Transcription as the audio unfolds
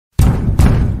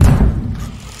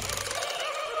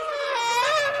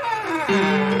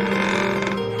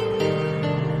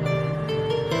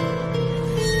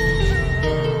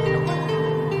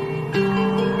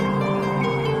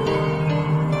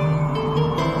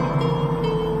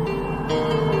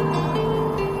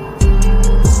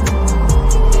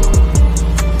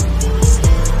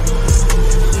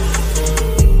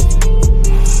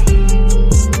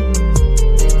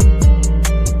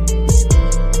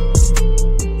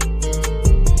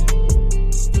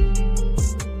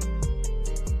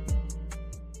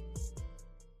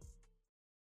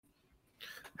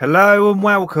Hello and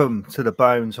welcome to the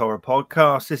Bones Horror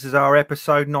Podcast. This is our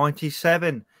episode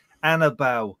 97,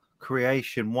 Annabelle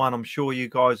Creation 1. I'm sure you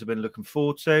guys have been looking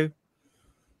forward to.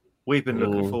 We've been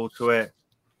looking forward to it.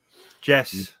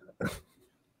 Jess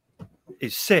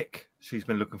is sick. She's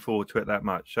been looking forward to it that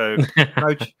much. So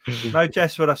no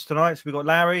Jess with us tonight. So we've got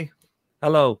Larry.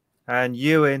 Hello. And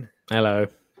Ewan. Hello.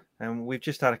 And we've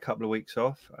just had a couple of weeks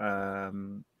off.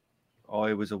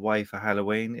 I was away for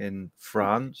Halloween in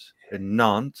France, in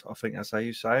Nantes. I think that's how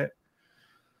you say it.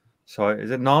 So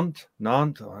is it Nantes?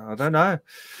 Nantes? I don't know.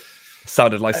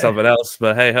 Sounded like something else,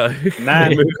 but hey ho.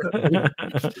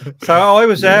 So I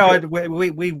was there.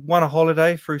 We won a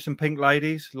holiday through some pink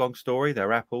ladies. Long story.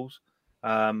 They're apples.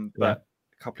 But a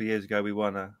couple of years ago we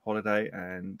won a holiday,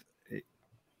 and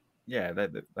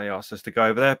they asked us to go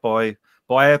over there by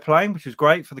airplane, which was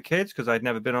great for the kids because they'd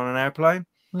never been on an airplane.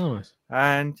 Nice.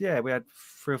 And we had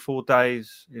 3 or 4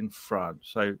 days in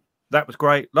France. So that was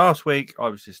great. Last week, I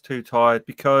was just too tired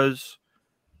because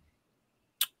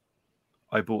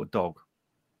I bought a dog.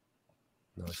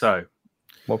 Nice. So,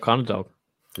 what kind of dog?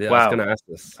 Yeah, I was going to ask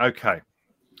this. Okay.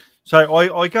 So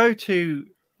I go to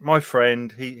my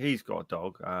friend. He's got a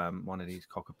dog, one of these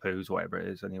cockapoos, whatever it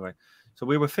is. Anyway, so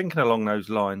we were thinking along those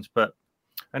lines. But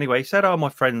anyway, he said, "Oh, my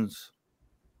friend's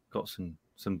got some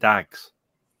dags."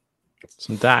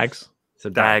 Some dags.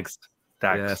 Some dags.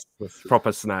 Dags. Yes,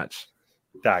 proper snatch.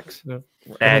 Dags.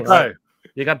 Dags. Oh.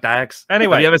 You got dags.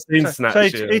 Anyway. Have you ever seen Snatch?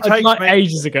 So he takes like me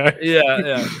ages ago.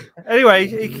 Yeah. Anyway,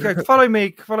 he goes, follow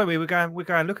me. We're going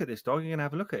look at this dog. You're going to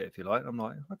have a look at it if you like. I'm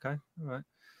like, okay, all right.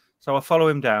 So I follow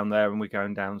him down there, and we're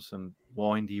going down some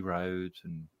windy roads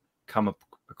and come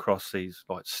across these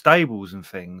like stables and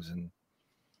things and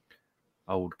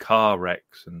old car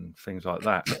wrecks and things like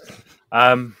that.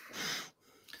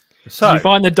 So did you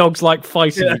find the dogs like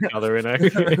fighting each other in a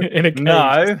cage?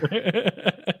 No.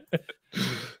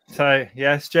 So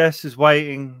yes, Jess is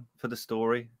waiting for the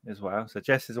story as well. So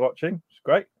Jess is watching. It's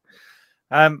great.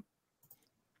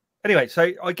 Anyway,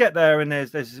 so I get there and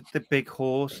there's the big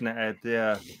horse, and it had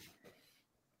the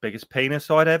biggest penis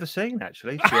I'd ever seen,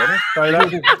 actually, to be honest.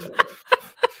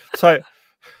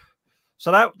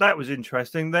 So that was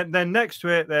interesting. Then next to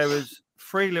it there was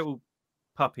 3 little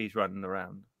puppies running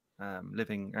around.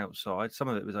 Living outside. Some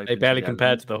of it was open. They barely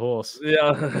compared to the horse.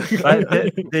 Yeah.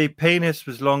 The penis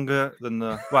was longer than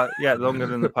longer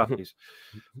than the puppies.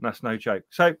 That's no joke.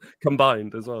 So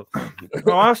combined as well.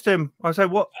 I asked him, I said,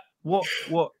 what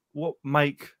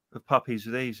make of puppies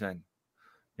are these then?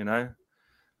 You know?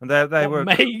 And they were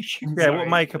what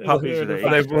make of puppies are these?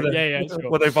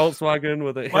 Were they Volkswagen?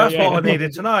 Were they? Well, that's what I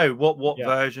needed to know. What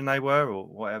version they were or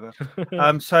whatever.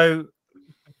 So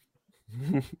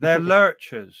they're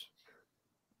lurchers.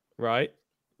 Right.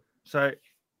 So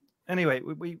anyway,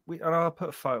 we and I'll put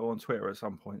a photo on Twitter at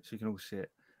some point so you can all see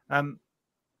it.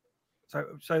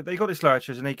 So they got this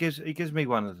lurchers, and he gives me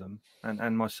one of them,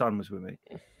 and my son was with me,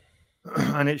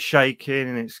 and it's shaking,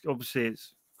 and it's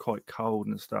quite cold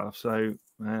and stuff. So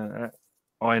I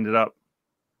ended up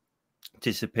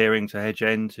disappearing to Hedge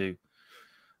End to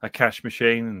a cash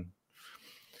machine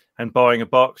and buying a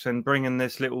box and bringing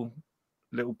this little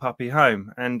puppy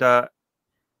home, and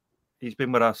he's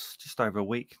been with us just over a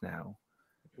week now,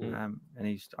 and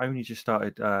he's only just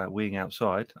started weeing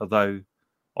outside, although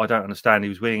I don't understand he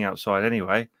was weeing outside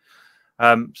anyway.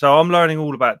 So I'm learning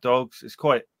all about dogs. It's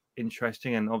quite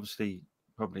interesting, and obviously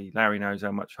probably Larry knows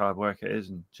how much hard work it is,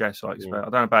 and Jess likes about.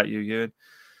 I don't know about you,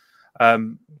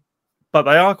 Ewan, but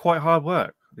they are quite hard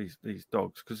work, these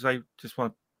dogs, because they just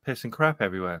want to piss and crap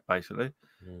everywhere basically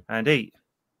and eat.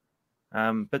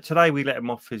 But today we let him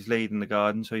off his lead in the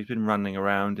garden, so he's been running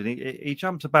around, and he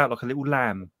jumps about like a little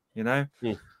lamb,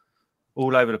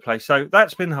 all over the place. So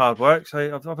that's been hard work.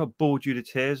 So I've bored you to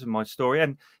tears with my story,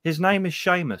 and his name is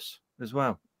Seamus as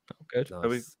well. Oh, good.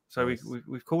 Nice. So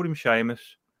we've called him Seamus.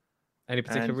 Any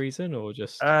particular reason, or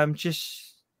just Seamus?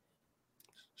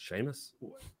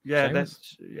 Yeah,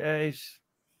 Seamus?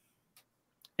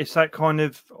 It's that kind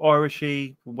of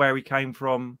Irishy, where he came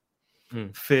from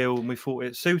feel, and we thought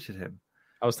it suited him.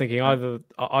 I was thinking either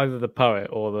the poet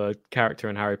or the character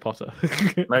in Harry Potter.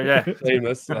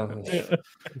 Famous.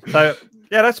 So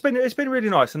it's been really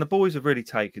nice, and the boys have really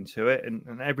taken to it,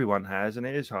 and everyone has, and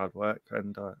it is hard work,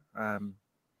 and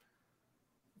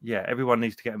everyone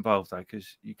needs to get involved though,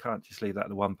 because you can't just leave that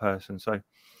to one person. So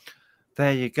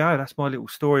there you go. That's my little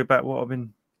story about what I've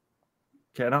been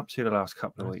getting up to the last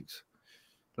couple of weeks.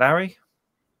 Larry?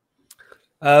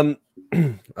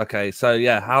 Okay, so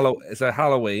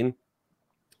Halloween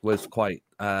was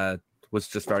was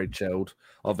just very chilled.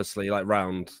 Obviously, like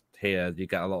round here, you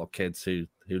get a lot of kids who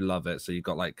love it. So you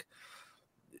got like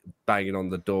banging on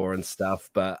the door and stuff.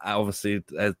 But obviously,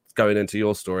 going into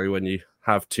your story, when you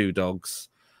have 2 dogs,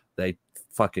 they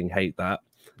fucking hate that.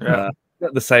 Yeah.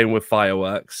 The same with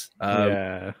fireworks.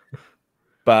 Yeah.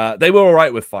 But they were all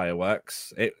right with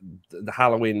fireworks. The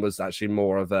Halloween was actually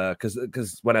more of a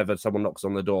because whenever someone knocks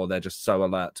on the door, they're just so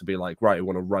alert to be like, right, we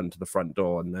want to run to the front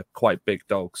door, and they're quite big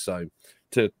dogs, so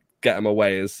to get them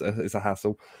away is a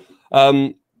hassle.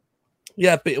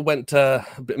 Yeah, but it went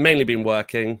mainly been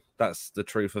working. That's the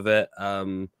truth of it.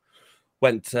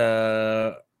 Went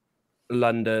to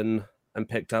London and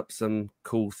picked up some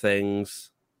cool things.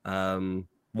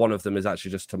 One of them is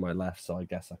actually just to my left, so I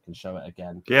guess I can show it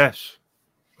again. Yes.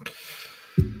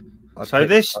 So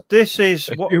this is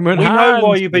what we human know hand.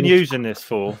 why you've been using this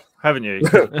for, haven't you?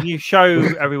 Can you show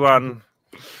everyone?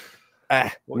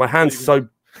 My hand's so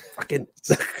fucking.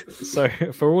 So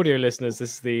for audio listeners,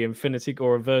 this is the Infinity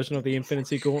or a version of the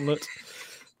Infinity Gauntlet.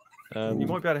 You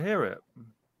might be able to hear it.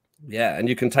 Yeah, and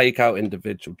you can take out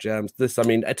individual gems. This, I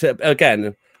mean,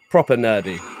 again, proper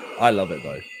nerdy. I love it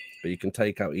though. But you can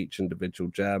take out each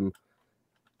individual gem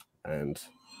and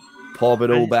pop it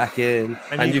all back in.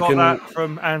 And you got that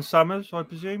from Ann Summers, I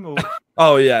presume? Or...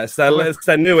 Oh yeah, it's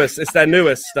their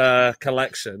newest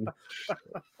collection.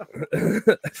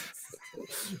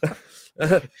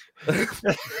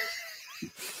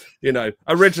 You know,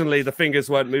 originally the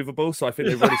fingers weren't movable, so I think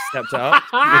they've already stepped up.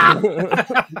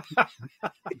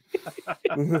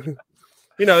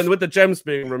 You know, and with the gems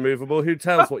being removable, who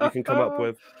tells what you can come up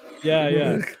with?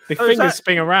 Yeah. The fingers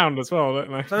spin around as well,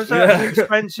 don't they? So is that an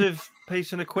expensive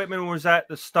piece of equipment, or is that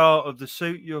the start of the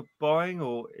suit you're buying,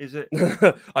 or is it?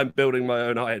 I'm building my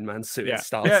own Iron Man suit. Yeah. It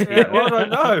starts. Yeah. Well, I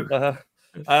don't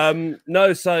know.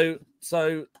 No. So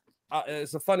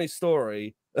it's a funny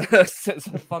story. It's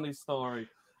a funny story.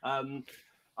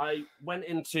 I went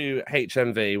into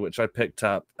HMV, which I picked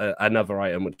up another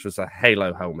item, which was a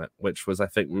Halo helmet, which was, I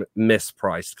think,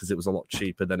 mispriced because it was a lot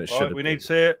cheaper than it should have been. We need to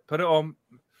see it. Put it on.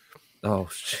 Oh,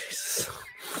 Jesus.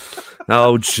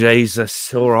 Oh,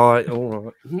 Jesus. All right.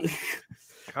 Come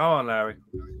on, Larry.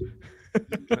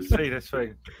 Let's see this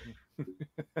thing.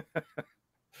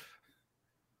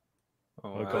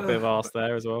 I've got a bit of arse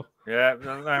there as well. Yeah,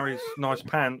 Larry's nice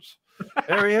pants.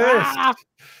 There he is.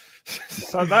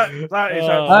 So that is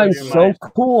that's so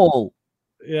cool.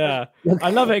 Yeah, I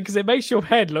love it because it makes your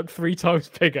head look 3 times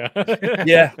bigger.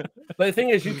 Yeah, but the thing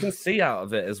is, you can see out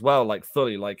of it as well, like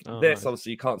fully. Like this, nice.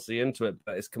 Obviously, you can't see into it,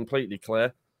 but it's completely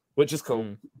clear, which is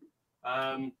cool.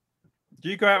 Do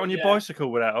you go out on your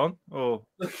bicycle with that on, or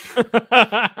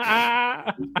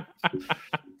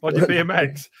on your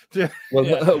BMX?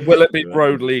 Will it be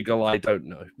road legal? I don't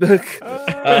know.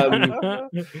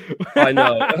 I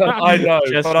know,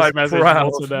 Just but I'm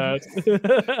proud.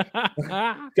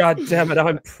 God damn it,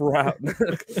 I'm proud.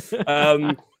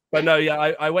 But no, yeah,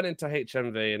 I went into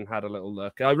HMV and had a little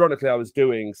look. Ironically, I was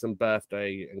doing some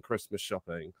birthday and Christmas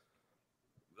shopping.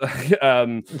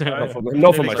 Not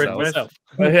for myself.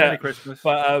 Yeah, Christmas.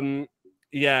 But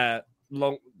yeah,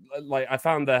 like I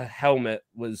found the helmet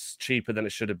was cheaper than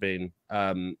it should have been.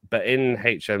 But in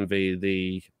HMV,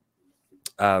 the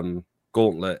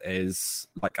gauntlet is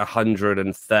like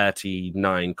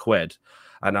 139 quid,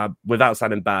 and without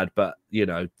sounding bad, but you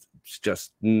know, it's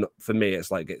just for me, it's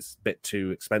like it's a bit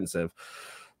too expensive.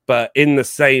 But in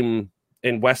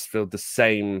Westfield, the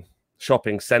same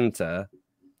shopping center,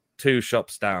 2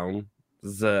 shops down,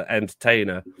 there's an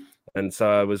entertainer, and so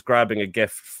I was grabbing a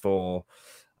gift for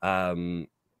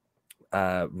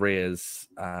Ria's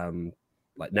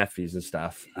like nephews and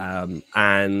stuff,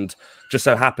 and just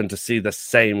so happened to see the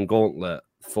same gauntlet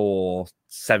for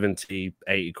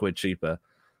 70-80 quid cheaper.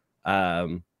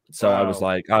 So wow.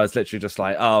 I was literally just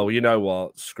like, oh, you know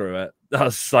what, screw it. I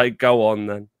was like, go on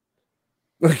then.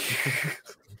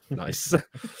 Nice.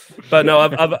 But no,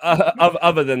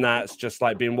 other than that, it's just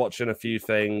like been watching a few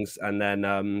things, and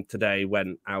then today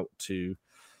went out to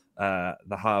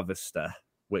the Harvester,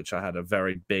 which I had a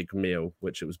very big meal,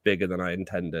 which it was bigger than I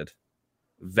intended.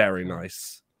 Very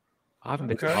nice. I haven't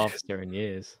been to Harvester in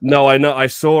years. No, I know. I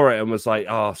saw it and was like,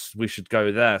 oh, we should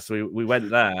go there. So we went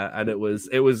there, and it was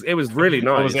really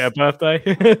nice. Was it a birthday?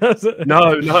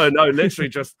 No. Literally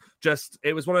just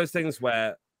it was one of those things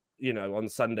where, you know, on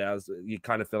Sunday, you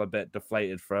kind of feel a bit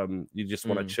deflated from, you just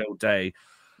want a chill day.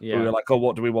 Yeah. We were like, oh,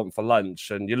 what do we want for lunch?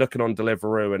 And you're looking on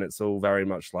Deliveroo, and it's all very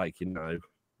much like, you know,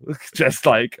 just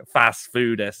like fast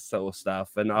food sort of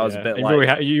stuff. And I was a bit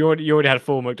like, you already had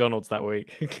 4 McDonald's that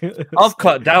week. I've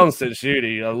cut down since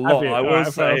uni a lot. I will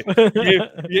say,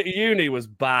 uni was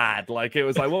bad. Like it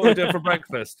was like, what are we doing for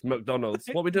breakfast? McDonald's.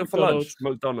 What are we doing for lunch?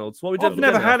 McDonald's. What are we doing? I've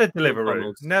never had a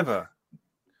Deliveroo. Never.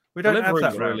 We don't have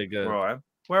that really good. Right.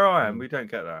 Where I am, we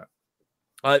don't get that.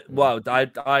 I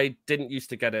didn't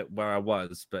used to get it where I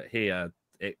was, but here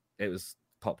it was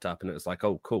popped up and it was like,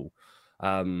 oh, cool.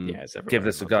 It's Give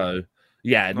this a everywhere. go.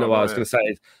 Yeah, no, Oh, what I was right. going to say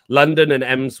is London and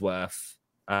Emsworth,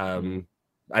 and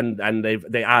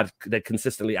they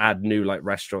consistently add new like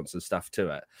restaurants and stuff to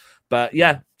it. But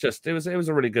yeah, just it was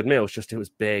a really good meal. It's just it was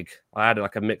big. I had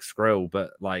like a mixed grill,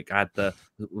 but like I had the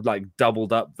like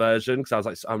doubled up version because I was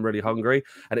like I'm really hungry,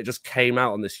 and it just came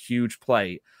out on this huge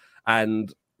plate.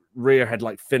 And Rhea had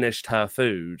like finished her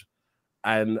food,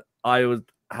 and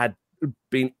had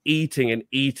been eating and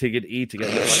eating and eating.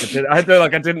 And I feel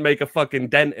like I didn't make a fucking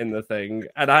dent in the thing,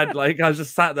 and I was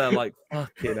just sat there like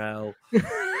fucking hell.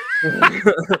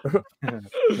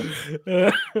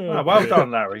 Well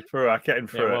done, Larry, for getting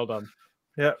through it. Well done.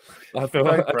 Yeah, I feel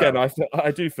Very again. proud.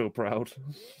 I do feel proud.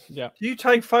 Yeah. Do you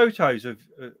take photos of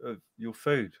your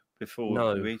food before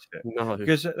No, you eat it? no.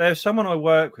 Because there's someone I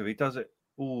work with. He does it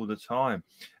all the time,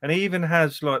 and he even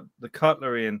has like the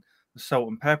cutlery and the salt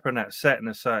and pepper and that set in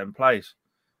a certain place.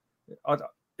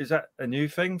 Is that a new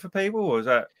thing for people, or is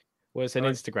that? Well, it's an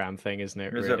Instagram thing, isn't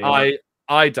it? Is it- Really?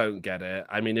 I don't get it.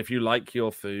 I mean, if you like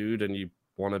your food and you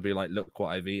want to be like, look what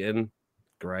I've eaten,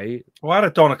 great. Well, I had a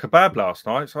doner kebab last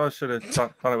night, so I should have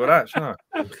done it with that, shouldn't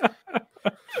I?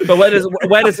 But where does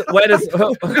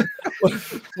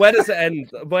it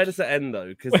end? Where does it end though?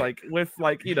 Because like with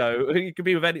like it could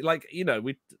be with any like we I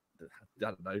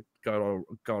don't know go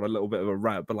on a little bit of a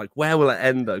rant, but like where will it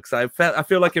end though? Because I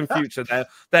feel like in future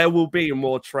there will be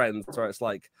more trends where it's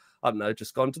like I don't know,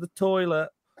 just gone to the toilet.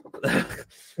 Look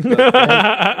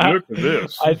at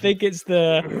this. I think it's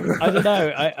I don't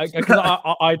know. I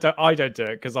don't do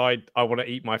it because I want to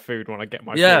eat my food when I get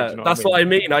my food. You know that's what I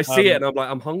mean. I see it and I'm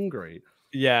like, I'm hungry.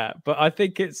 Yeah, but I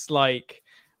think it's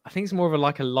more of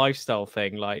a lifestyle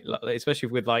thing, like especially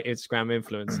with like Instagram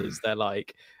influencers. They're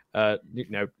like,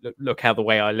 look how the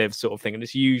way I live, sort of thing, and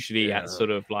it's usually at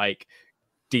sort of like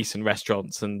decent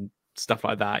restaurants and stuff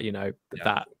like that.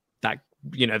 That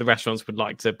the restaurants would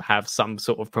like to have some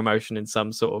sort of promotion in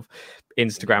some sort of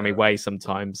Instagrammy way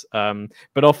sometimes.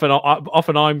 But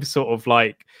often I'm sort of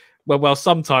like, well,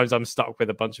 sometimes I'm stuck with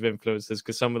a bunch of influencers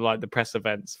because some of like the press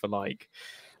events for like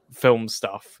film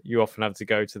stuff, you often have to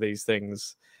go to these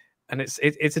things, and it's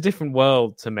a different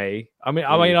world to me. I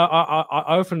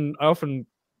often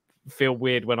feel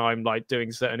weird when I'm like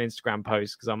doing certain Instagram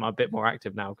posts because I'm a bit more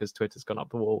active now because Twitter's gone up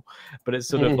the wall. But it's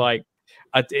sort of like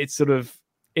it's sort of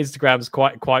Instagram's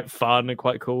quite fun and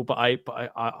quite cool. But I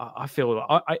feel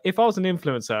if I was an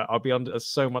influencer, I'd be under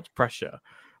so much pressure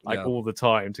all the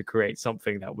time to create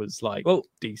something that was like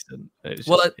decent.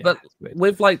 But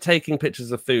with like taking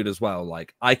pictures of food as well,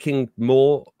 like I can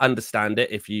more understand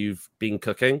it if you've been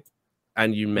cooking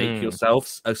and you make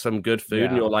yourself some good food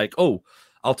and you're like, oh,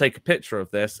 I'll take a picture of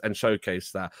this and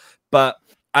showcase that. But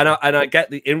and I get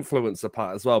the influencer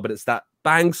part as well, but it's that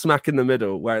bang smack in the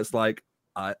middle where it's like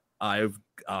I've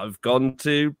gone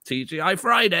to TGI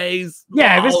Fridays.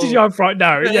 Yeah, this TGI Friday.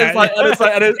 No, it's like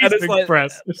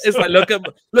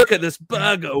look at this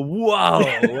burger. Whoa!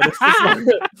 And it's just like,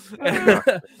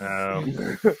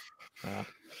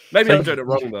 maybe I'm doing it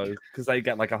wrong though because they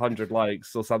get like 100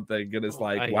 likes or something, and it's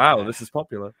like, wow, this is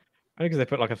popular. I think because they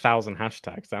put like 1,000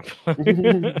 hashtags down.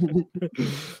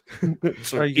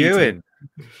 So you in?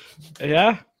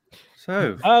 Yeah.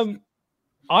 So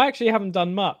I actually haven't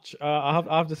done much. I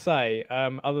have to say,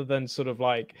 other than sort of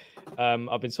like,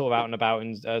 I've been sort of out and about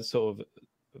and sort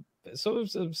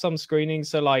of some screenings.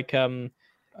 So like, I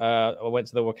went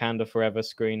to the Wakanda Forever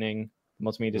screening,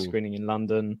 multimedia screening in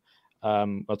London.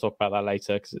 I'll talk about that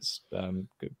later because it's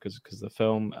because of the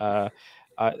film.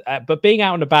 But being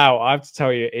out and about, I have to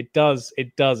tell you, it does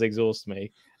exhaust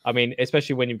me. I mean,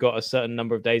 especially when you've got a certain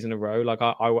number of days in a row. Like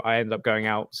I ended up going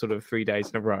out sort of 3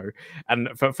 days in a row, and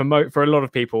for a lot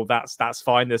of people, that's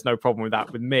fine. There's no problem with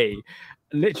that. With me,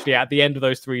 literally at the end of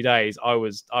those 3 days, I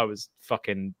was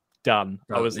fucking done.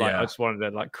 I was like, I just wanted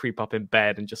to like creep up in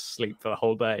bed and just sleep for the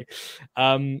whole day.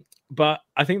 But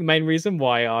I think the main reason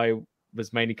why I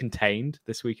was mainly contained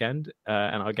this weekend,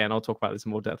 and again, I'll talk about this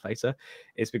in more depth later,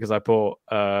 is because I bought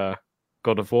God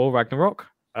of War Ragnarok.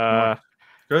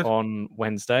 Good. On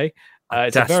Wednesday.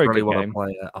 It's a very good game.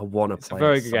 I want to play it. It's a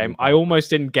very good game. I almost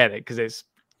didn't get it because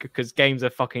games are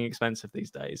fucking expensive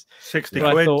these days. 60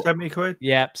 quid, 70 quid?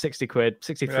 Yeah, 60 quid,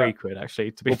 63 quid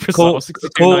actually, to be precise.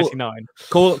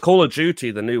 62.99. Call of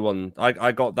Duty, the new one.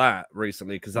 I got that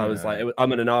recently because I was like,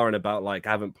 I'm in an hour and about like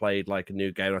I haven't played like a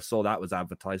new game. I saw that was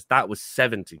advertised. That was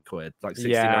 70 quid, like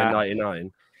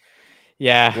 69.99.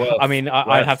 Yeah, I mean,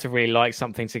 I'd have to really like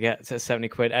something to get to 70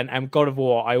 quid. And God of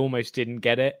War, I almost didn't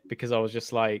get it because I was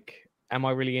just like, am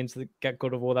I really into the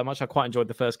God of War that much? I quite enjoyed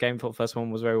the first game. Thought the first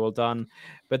one was very well done,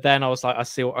 but then I was like, I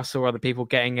saw other people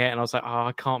getting it, and I was like, oh,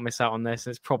 I can't miss out on this.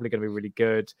 It's probably going to be really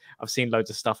good. I've seen loads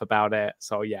of stuff about it,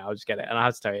 so yeah, I'll just get it. And I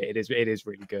have to tell you, it is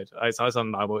really good. It's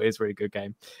undeniable. It is a really good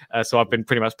game. So I've been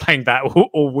pretty much playing that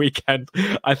all weekend.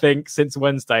 I think since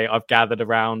Wednesday, I've gathered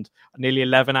around nearly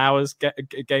 11 hours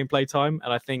gameplay time,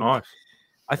 and I think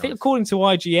according to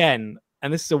IGN,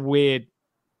 and this is a weird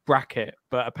bracket,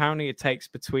 but apparently it takes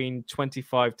between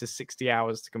 25 to 60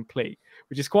 hours to complete,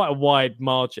 which is quite a wide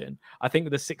margin. I think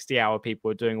the 60-hour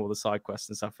people are doing all the side quests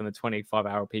and stuff, and the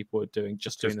 25-hour people are doing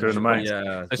the main.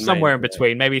 Yeah, so somewhere in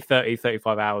between, maybe 30,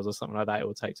 35 hours or something like that it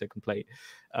will take to complete.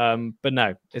 But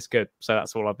no, it's good. So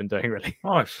that's all I've been doing, really.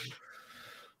 Nice.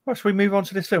 Well, should we move on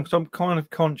to this film? Because I'm kind of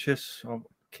conscious. I'll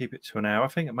keep it to an hour. I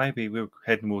think maybe we were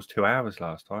heading towards 2 hours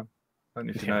last time. I don't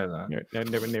know if you know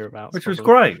that. Near about. Which is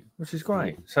great.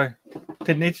 So,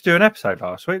 didn't need to do an episode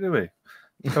last week, did we?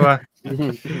 So,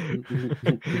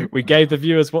 we gave the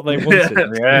viewers what they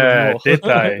wanted. Yeah, did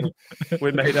they?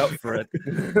 We made up for it.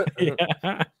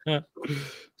 Yeah.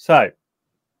 So,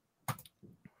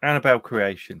 Annabelle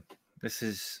creation.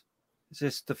 Is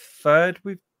this the third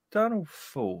we've done or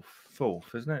fourth,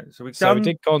 isn't it? So we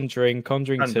did Conjuring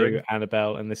 2,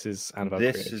 Annabelle, and this is Annabelle.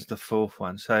 This creation. is the fourth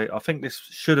one. So I think this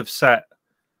should have sat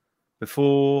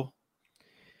before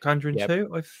Conjuring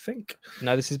 2, I think.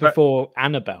 No, this is before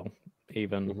Annabelle,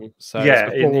 even. Mm-hmm. So yeah,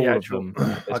 it's in the all actual. of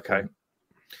them Okay. point.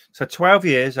 So 12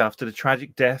 years after the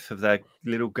tragic death of their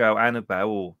little girl Annabelle,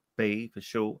 or B for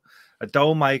short, a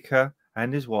doll maker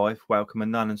and his wife welcome a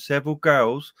nun and several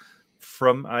girls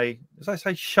from a, as I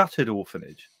say, shuttered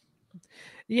orphanage.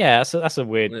 Yeah, so that's a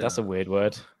weird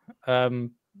word.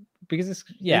 Because it's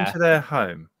into their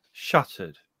home,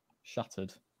 shuttered.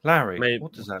 Larry,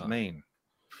 what does that mean?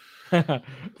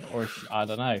 Or I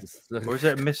don't know. Or is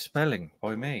it a misspelling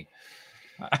by me?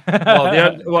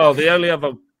 the only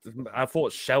other I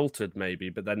thought sheltered maybe,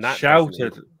 but then that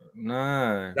sheltered.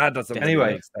 No, that doesn't.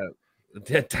 Anyway,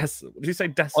 did you say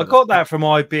desolate? I got that from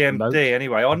IBMD.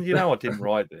 Anyway, I didn't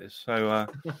write this,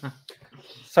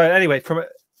 so anyway, from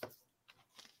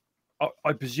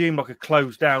I presume like a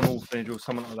closed down orphanage or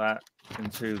something like that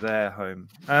into their home.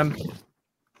 So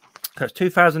it's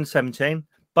 2017,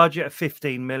 budget of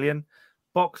 15 million,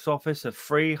 box office of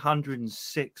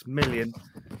 306 million.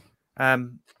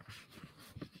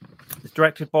 It's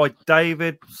directed by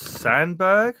David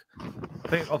Sandberg. I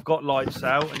think I've got Lights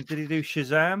Out. And did he do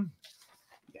Shazam?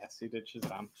 Yes, he did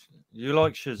Shazam. You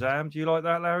like Shazam? Do you like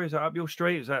that, Larry? Is that up your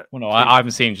street? Is that? Well, no, I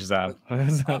haven't seen Shazam.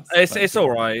 It's all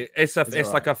right. It's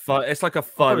like a fun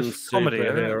comedy,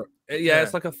 superhero. Yeah,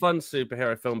 it's like a fun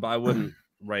superhero film, but I wouldn't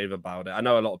rave about it. I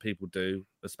know a lot of people do,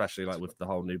 especially like with the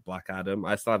whole new Black Adam.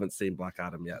 I still haven't seen Black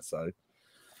Adam yet, so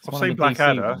I've seen Black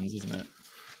Adam, isn't it?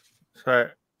 So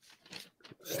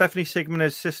Stephanie Sigmund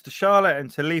as Sister Charlotte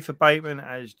and Talitha Bateman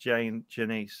as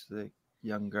Janice, the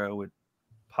young girl with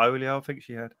polio, I think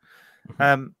she had.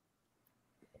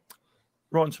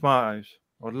 Rotten Tomatoes.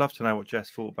 I'd love to know what Jess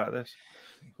thought about this.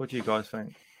 What do you guys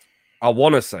think? I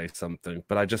want to say something,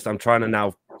 but I'm trying to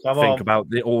now think about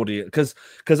the audience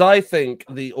because I think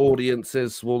the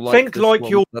audiences will think like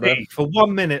you're me for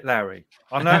 1 minute, Larry.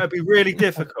 I know it'd be really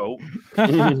difficult.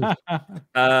 I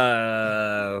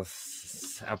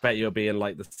bet you'll be in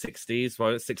like the 60s, well,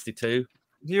 it's 62.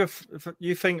 You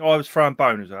think I was throwing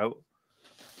boners out?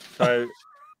 So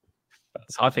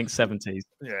I think 70s.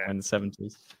 Yeah, in the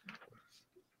 70s.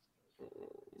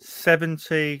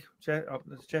 70.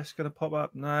 Is Jess going to pop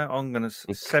up? No, I'm going to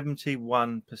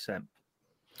 71%.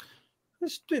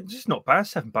 It's not bad.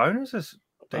 7 boners. That's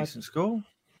a decent score.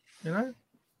 You know,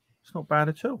 it's not bad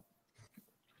at all.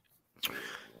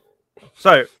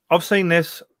 So I've seen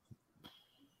this,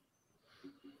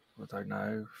 I don't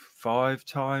know, 5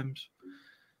 times.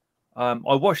 I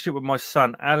watched it with my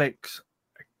son Alex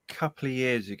a couple of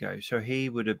years ago, so he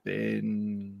would have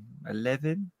been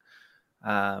 11.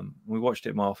 We watched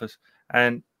it in my office,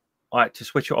 and I had to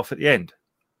switch it off at the end.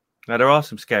 Now there are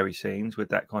some scary scenes with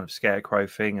that kind of scarecrow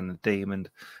thing and the demon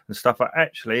and stuff. But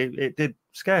actually, it did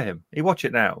scare him. He watch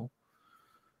it now,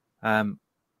 and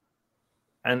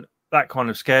that kind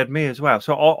of scared me as well.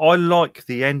 So I like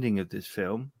the ending of this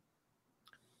film,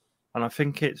 and I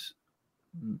think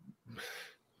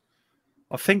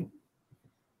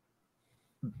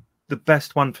the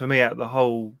best one for me out of the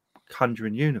whole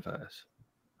Conjuring universe.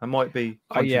 I might be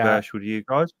controversial to you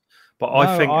guys, but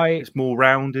I think it's more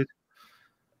rounded.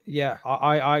 Yeah,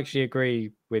 I actually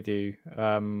agree with you.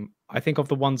 I think of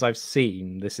the ones I've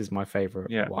seen, this is my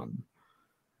favorite one.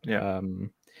 Yeah.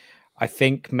 I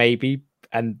think maybe,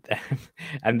 and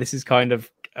this is kind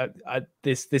of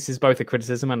this is both a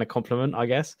criticism and a compliment, I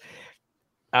guess.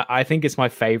 I think it's my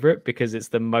favorite because it's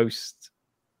the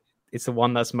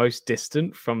one that's most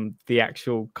distant from the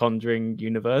actual Conjuring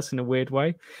universe in a weird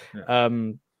way. Yeah.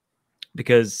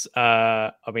 Because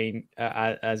I mean,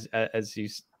 as you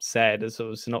said, a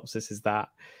sort of synopsis is that,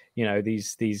 you know,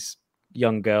 these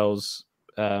young girls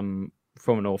from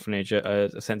an orphanage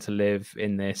are sent to live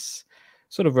in this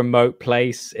sort of remote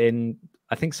place in,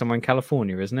 I think, somewhere in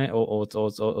California, isn't it, or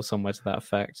somewhere to that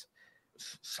effect?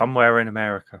 Somewhere in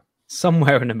America.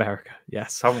 Somewhere in America,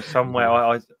 yes.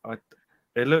 Somewhere.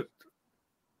 It looked.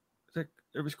 It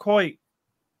was quite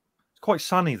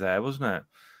sunny there, wasn't it?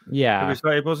 Yeah.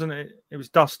 It wasn't. It was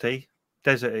dusty,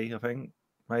 deserty. I think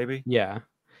maybe. Yeah.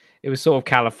 It was sort of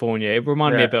California. It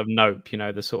reminded me a bit of Nope. You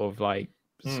know, the sort of like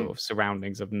sort of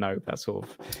surroundings of Nope. That sort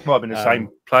of might have been the same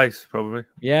place, probably.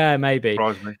 Yeah, maybe.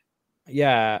 Surprised me.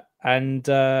 Yeah, and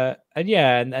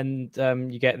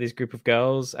you get this group of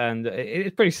girls, and it's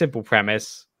a pretty simple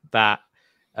premise that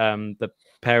the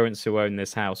parents who own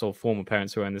this house, or former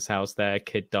parents who own this house, their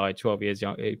kid died 12 years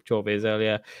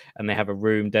earlier, and they have a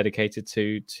room dedicated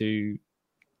to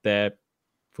their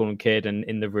fallen kid, and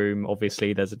in the room,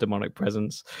 obviously, there's a demonic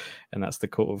presence, and that's the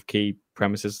sort of key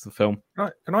premises of the film.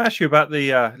 Right. Can I ask you about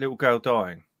the little girl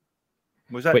dying?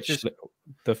 Was that just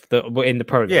the in the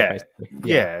prologue? Yeah, basically?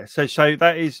 Yeah. So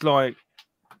that is like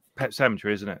Pet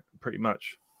Sematary, isn't it? Pretty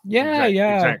much. Yeah,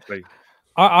 exactly.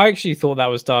 I actually thought that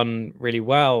was done really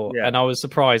well, Yeah. and I was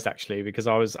surprised actually, because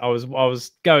I was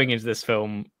going into this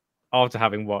film after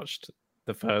having watched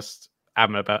the first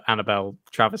Annabelle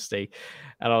travesty,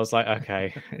 and I was like,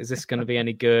 okay, is this going to be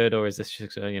any good, or is this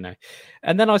just, you know?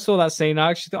 And then I saw that scene.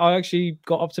 I actually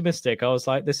got optimistic. I was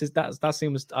like, that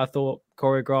scene was, I thought,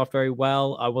 choreographed very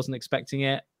well. I wasn't expecting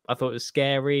it. I thought it was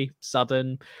scary,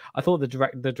 sudden. I thought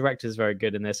the director is very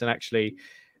good in this, and actually,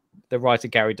 the writer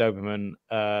Gary Doberman.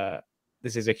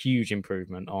 This is a huge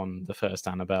improvement on the first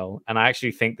Annabelle, and I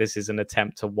actually think this is an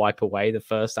attempt to wipe away the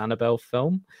first Annabelle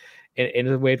film in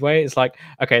a weird way. It's like,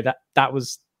 okay, that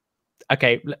was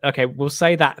okay. We'll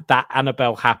say that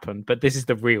Annabelle happened, but this is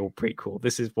the real prequel.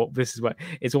 This is what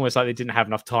it's almost like they didn't have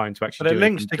enough time to actually. But it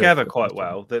links together quite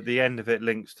well. That the end of it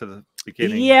links to the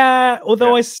beginning. Yeah,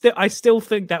 although I still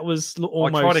think that was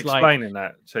almost. I tried explaining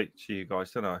that to you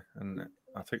guys, didn't I? And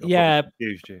I think I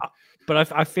confused you.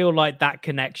 But I feel like that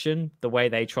connection, the way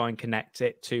they try and connect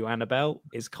it to Annabelle,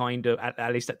 is kind of,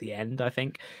 at least at the end, I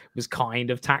think, was kind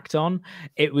of tacked on.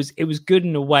 It was good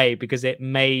in a way because it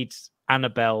made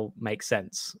Annabelle make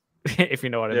sense, if you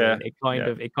know what I mean. It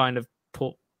kind of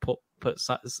put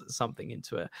something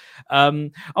into it.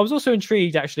 I was also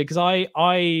intrigued actually because I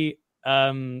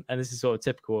and this is sort of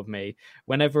typical of me,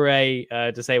 whenever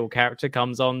a disabled character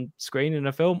comes on screen in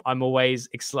a film, I'm always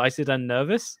excited and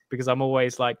nervous because I'm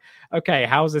always like, okay,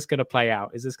 how is this going to play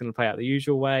out? Is this going to play out the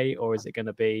usual way, or is it going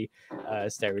to be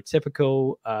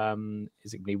stereotypical?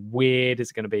 Is it going to be weird?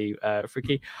 Is it going to be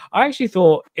freaky? I actually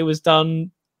thought it was done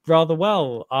rather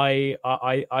well. I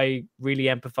really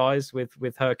empathized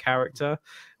with her character.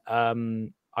 I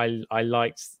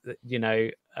liked,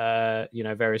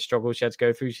 various struggles she had to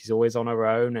go through. She's always on her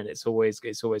own, and it's always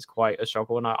quite a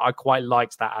struggle. And I quite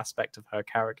liked that aspect of her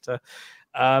character.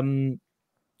 And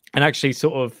actually,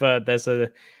 sort of, there's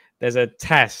a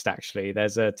test. Actually,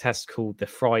 there's a test called the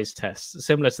Fry's test,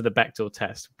 similar to the Bechdel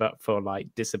test, but for like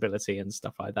disability and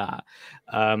stuff like that.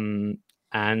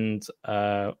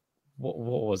 What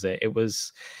was it? It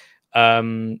was.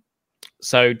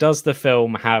 So does the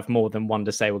film have more than one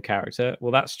disabled character?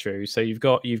 Well, that's true. So you've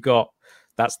got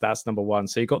that's number one.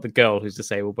 So you've got the girl who's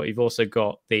disabled, but you've also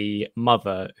got the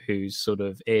mother who's sort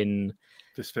of in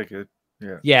disfigured.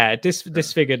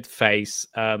 Disfigured face,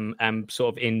 and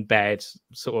sort of in bed,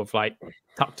 sort of like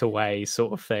tucked away,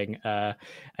 sort of thing.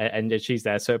 And she's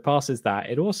there. So it passes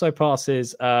that. It also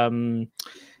passes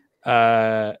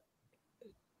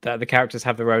that the characters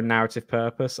have their own narrative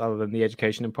purpose other than the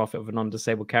education and profit of a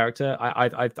non-disabled character.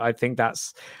 I think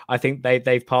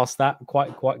they've passed that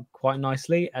quite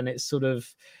nicely, and it's sort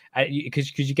of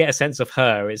because you get a sense of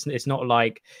her. It's not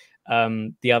like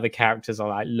the other characters are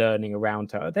like learning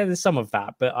around her. There's some of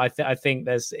that, but I think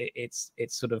it's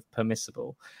sort of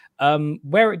permissible.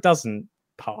 Where it doesn't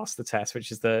pass the test,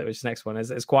 which is the next one,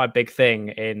 is quite a big thing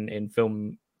in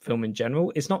film in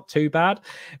general. It's not too bad,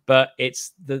 but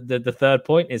it's the third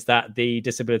point is that the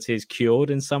disability is cured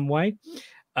in some way.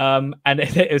 And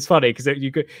it's funny because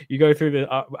you go through the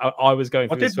I was going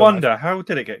through I did wonder how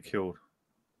did it get cured.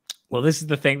 Well, this is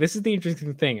the thing. This is the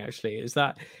interesting thing, actually, is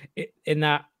that in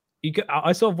that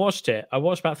I sort of watched it. I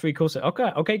watched about 3 quarters.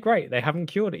 Okay, great. They haven't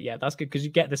cured it yet. That's good because you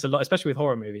get this a lot, especially with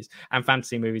horror movies and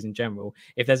fantasy movies in general.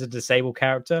 If there's a disabled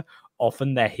character,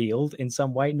 often they're healed in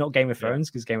some way. Not Game of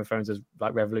Thrones, because Game of Thrones is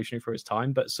like revolutionary for its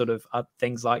time, but sort of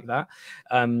things like that.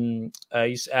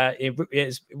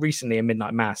 It's recently a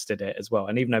Midnight Mass did it as well,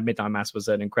 and even though Midnight Mass was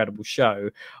an incredible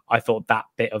show, I thought that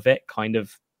bit of it kind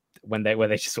of where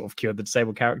they just sort of cured the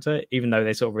disabled character, even though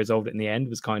they sort of resolved it in the end,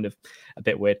 was kind of a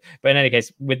bit weird. But in any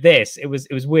case, with this, it was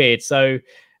weird. So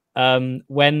the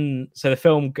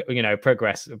film,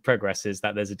 progresses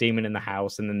that there's a demon in the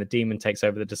house, and then the demon takes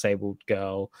over the disabled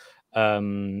girl,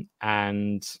 and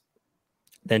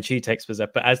then she takes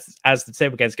possession. But as the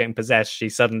disabled gets getting possessed, she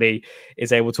suddenly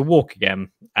is able to walk again,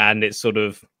 and it's sort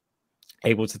of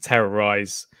able to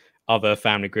terrorize other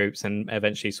family groups and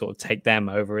eventually sort of take them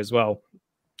over as well.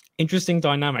 Interesting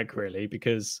dynamic, really,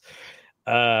 because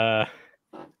I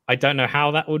don't know how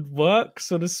that would work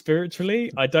sort of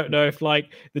spiritually. I don't know if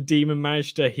like the demon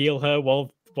managed to heal her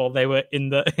while they were in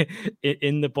the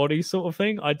in the body sort of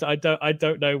thing. I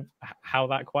don't know how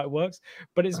that quite works,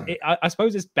 but I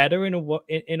suppose it's better in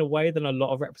a way than a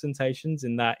lot of representations,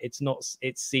 in that it's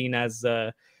seen as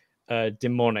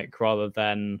demonic rather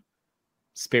than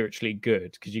spiritually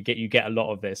good, because you get a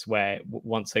lot of this where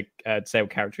once a disabled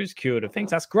character is cured of things,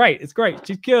 that's great, it's great,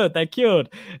 she's cured, they're cured,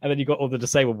 and then you got all the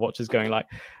disabled watchers going like,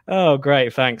 oh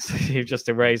great, thanks, you've just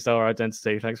erased our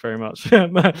identity, thanks very much.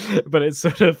 But it's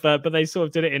sort of but they sort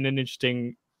of did it in an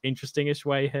interesting-ish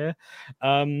way here,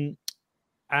 and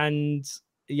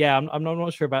yeah, I'm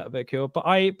not sure about the cure, but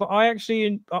I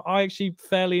actually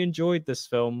fairly enjoyed this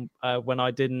film when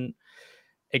I didn't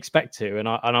expect to, and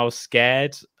I was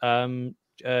scared.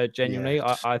 Genuinely,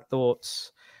 Yes. I thought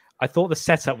the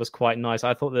setup was quite nice.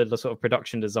 I thought the sort of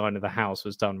production design of the house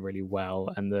was done really well,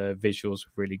 and the visuals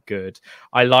were really good.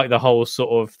 I like the whole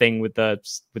sort of thing with the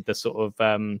sort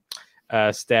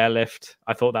of stair lift.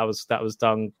 I thought that was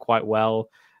done quite well,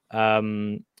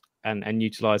 and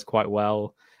utilized quite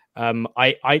well.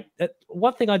 I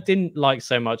one thing I didn't like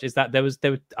so much is that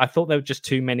I thought there were just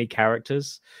too many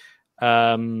characters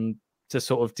to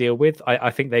sort of deal with.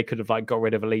 I think they could have like got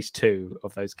rid of at least 2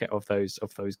 of those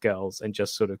girls and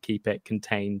just sort of keep it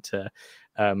contained to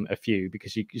a few,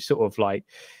 because you sort of like,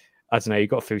 I don't know, you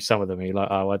got through some of them and you're like,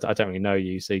 oh, I don't really know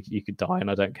you, so you could die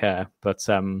and I don't care. But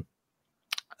and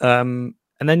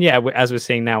then as we're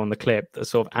seeing now on the clip, the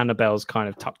sort of Annabelle's kind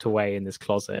of tucked away in this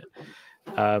closet,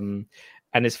 and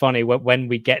it's funny when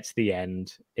we get to the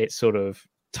end, it sort of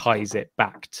ties it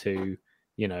back to,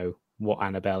 you know, what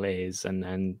Annabelle is and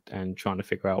trying to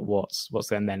figure out what's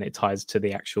there, and then it ties to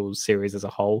the actual series as a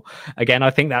whole. Again,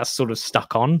 I think that's sort of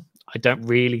stuck on. I don't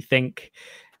really think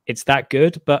it's that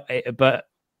good, but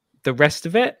the rest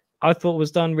of it I thought was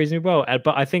done reasonably well.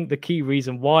 But I think the key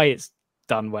reason why it's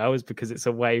done well is because it's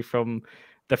away from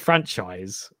the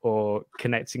franchise, or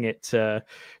trying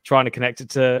to connect it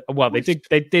to, well, they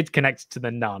did connect it to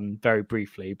The Nun very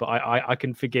briefly, but I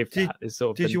can forgive that. It's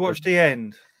sort of did you watch the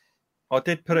end? I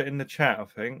did put it in the chat, I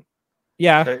think.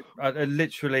 Yeah. So I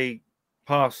literally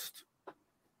past,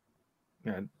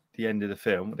 you know, the end of the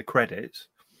film, the credits,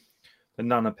 the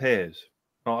nun appears.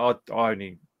 I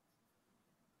only,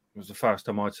 it was the first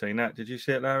time I'd seen that. Did you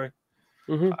see it, Larry?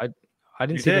 Mm-hmm. I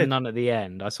didn't see the nun at the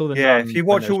end. I saw the nun. Yeah, if you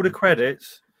watch all the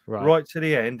credits right to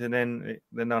the end, and then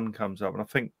the nun comes up, and I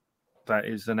think that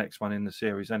is the next one in the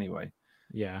series anyway.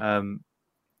 Yeah.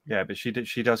 Yeah, but she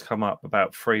does come up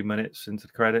about 3 minutes into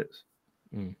the credits.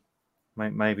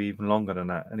 Maybe even longer than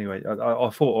that. Anyway, I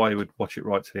thought I would watch it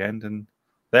right to the end, and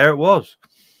there it was.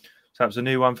 So that was a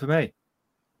new one for me.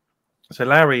 So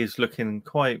Larry is looking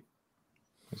quite.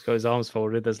 He's got his arms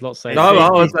folded. There's lots saying. No, I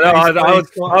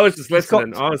was just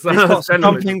listening. He's got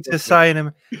something to say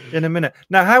in a minute.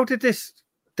 Now, how did this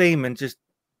demon just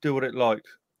do what it liked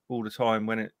all the time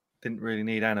when it didn't really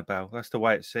need Annabelle? That's the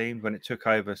way it seemed when it took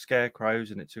over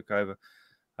scarecrows and it took over,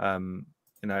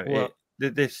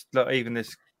 even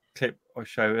this clip I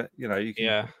show, you know, you can.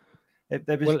 Yeah.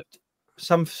 There was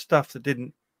some stuff that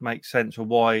didn't make sense, or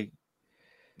why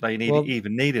they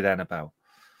even needed Annabelle.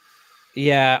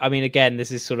 Yeah, I mean, again,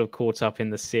 this is sort of caught up in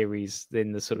the series,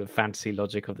 in the sort of fantasy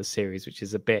logic of the series, which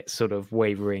is a bit sort of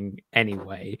wavering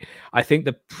anyway. I think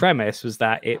the premise was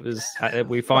that it was,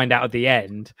 we find out at the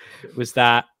end, was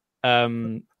that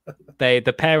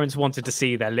the parents wanted to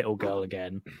see their little girl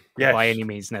again, by any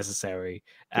means necessary.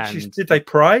 Did they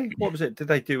pray? What was it? Did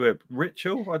they do a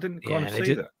ritual? I didn't kind of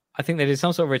see that. I think they did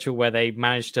some sort of ritual where they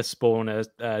managed to spawn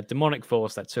a demonic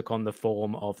force that took on the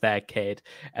form of their kid,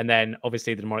 and then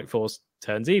obviously the demonic force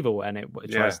turns evil and it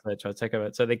tries to take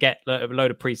over. So they get a load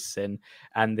of priests in,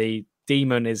 and the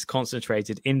demon is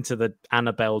concentrated into the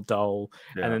Annabelle doll,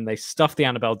 and then they stuff the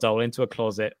Annabelle doll into a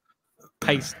closet,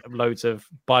 paste loads of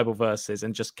Bible verses,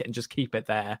 and just keep it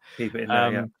there. Keep it in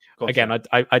there. Yeah. Gotcha.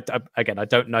 Again, I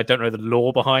don't know the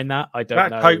lore behind that. I don't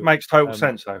know. That makes total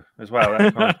sense though, as well.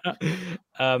 That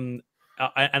and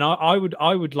I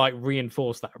would like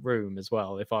reinforce that room as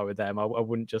well if I were them. I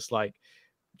wouldn't just like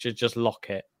just lock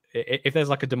it. If there's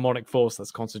like a demonic force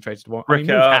that's concentrated on move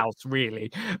house,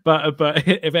 really, but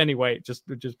if anyway, just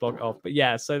block it off. But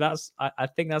yeah, so that's I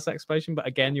think that's explanation. But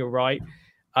again, you're right.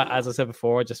 As I said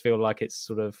before, I just feel like it's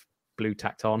sort of blue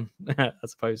tacked on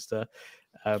as opposed to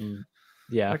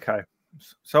yeah. Okay,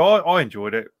 so I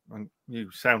enjoyed it, and you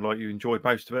sound like you enjoyed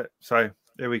most of it. So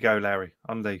there we go, Larry,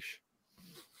 unleash.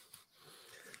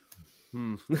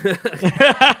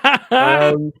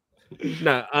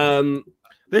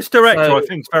 This director, I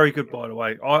think, is very good. By the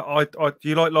way, I do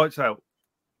you like Lights Out?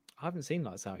 I haven't seen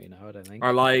Lights Out, I don't think.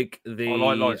 I like the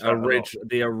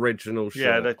original. Short.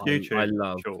 Yeah, the YouTube. I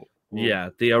love. Short. Yeah,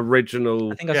 the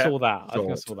original. I think I saw that. I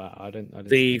think I saw that. I didn't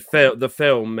the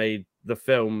film made the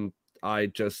film. I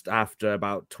just after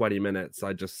about 20 minutes,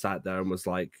 I just sat there and was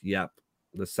like, "Yep,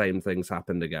 the same things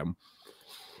happened again."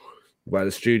 Where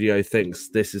the studio thinks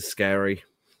this is scary,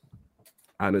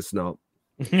 and it's not.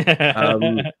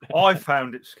 I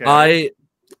found it scary.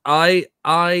 I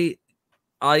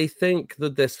think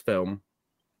that this film,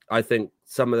 I think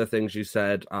some of the things you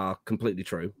said are completely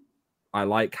true. I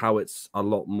like how it's a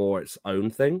lot more its own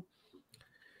thing.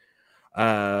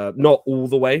 Not all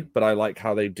the way, but I like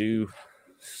how they do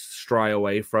stray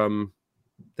away from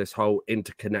this whole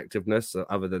interconnectiveness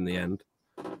other than the end.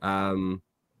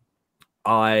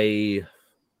 I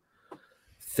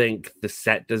think the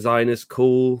set design is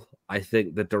cool. I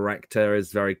think the director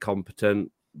is very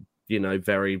competent,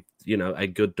 very, a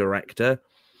good director.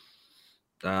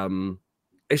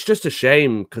 It's just a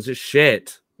shame because it's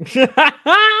shit.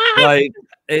 Like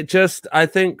it just, I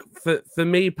think for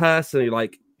me personally,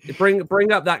 like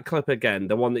bring up that clip again,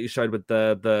 the one that you showed with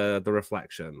the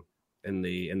reflection in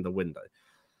the window.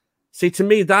 See, to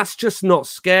me, that's just not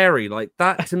scary. Like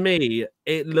that to me,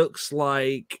 it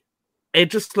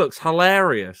just looks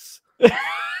hilarious.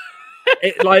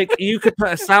 It like you could put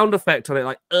a sound effect on it,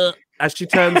 like as she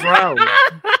turns around.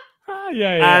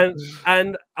 Yeah.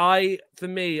 And I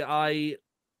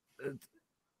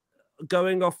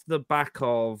going off the back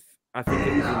of, I think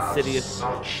it was Insidious.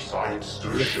 Such sights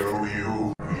to show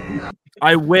you.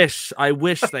 I wish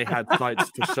they had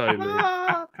sights to show me.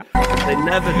 They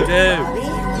never do.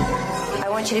 I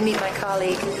want you to meet my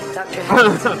colleague, Dr.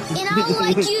 Hayes. And I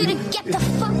want you to get the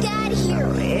fuck out of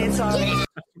here. It's all right.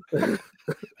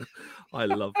 I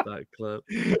love that clip.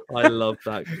 I love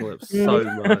that clip so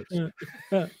much.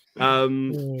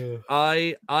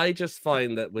 I just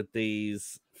find that with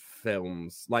these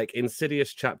films, like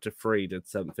Insidious Chapter 3 did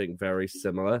something very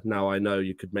similar. Now I know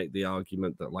you could make the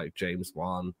argument that like James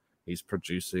Wan, he's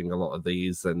producing a lot of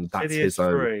these, and that's Insidious his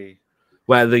own. 3.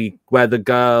 Where the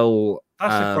girl.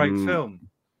 That's a great film.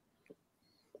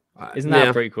 Isn't that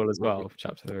a prequel as well?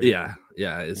 Chapter 3. Yeah,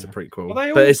 it's a prequel.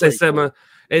 Well, but it's similar.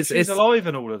 She's alive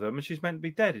in all of them, and she's meant to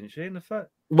be dead, isn't she? In the first.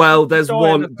 Well, there's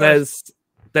one.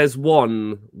 There's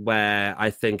one where I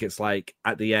think it's like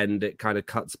at the end it kind of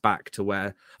cuts back to where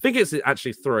I think it's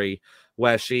actually 3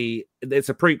 where it's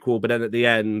a prequel, but then at the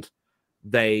end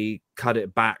they cut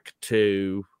it back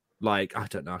to like I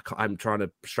don't know. I'm trying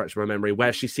to stretch my memory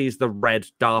where she sees the red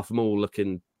Darth Maul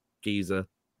looking geezer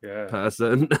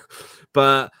person,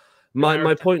 but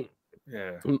my point.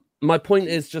 Yeah. My point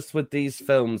is just with these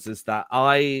films is that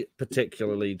I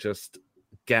particularly just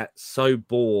get so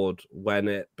bored when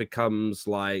it becomes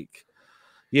like,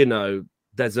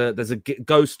 there's a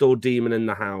ghost or demon in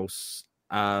the house.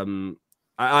 I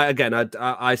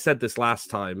said this last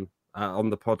time on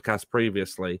the podcast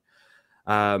previously,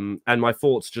 and my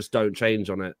thoughts just don't change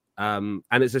on it. And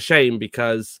it's a shame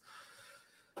because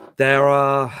there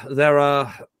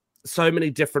are so many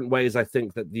different ways I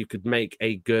think that you could make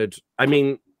a good. I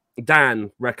mean,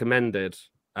 Dan recommended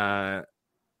is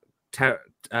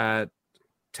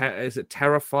it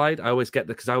Terrified? I always get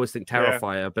because I always think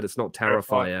Terrifier, but it's not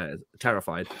Terrifier.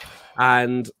 Terrified.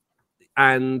 And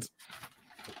when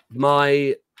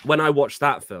I watched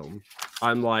that film,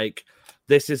 I'm like,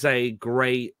 this is a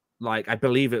great, like, I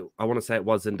believe it. I want to say it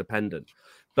was independent,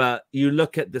 but you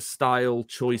look at the style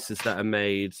choices that are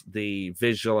made, the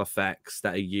visual effects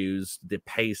that are used, the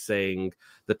pacing,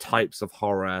 the types of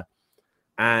horror.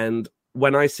 And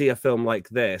when I see a film like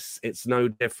this, it's no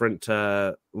different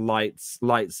to Lights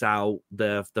Out,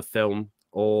 the film,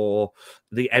 or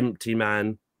The Empty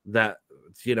Man. That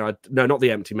no, not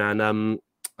The Empty Man.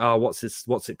 what's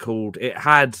it called? It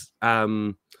had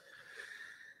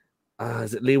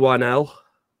is it Lee Whannell?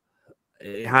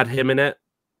 It had him in it.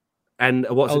 And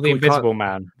what's it the called? Invisible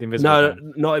Man. The Invisible No,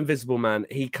 Man. not Invisible Man.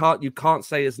 You can't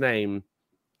say his name.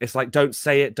 It's like don't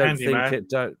say it, don't think Candyman. it,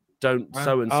 don't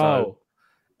so and so. Oh,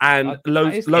 And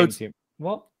that is the loads. empty-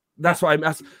 What? That's what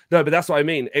that's what I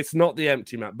mean. It's not the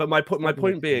empty man. But my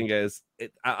point being is,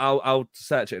 I'll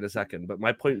search it in a second. But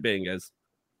my point being is,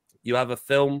 you have a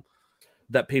film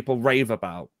that people rave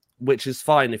about, which is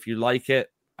fine if you like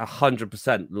it.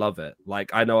 100% love it. Like,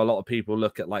 I know a lot of people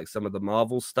look at like some of the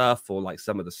Marvel stuff or like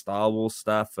some of the Star Wars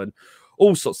stuff and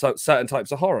all sorts of certain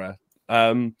types of horror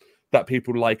that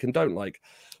people like and don't like.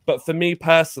 But for me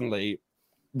personally,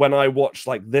 when I watch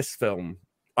like this film,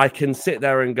 I can sit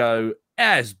there and go,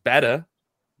 it's better,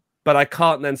 but I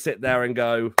can't then sit there and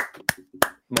go,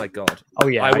 my God. Oh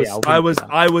yeah, I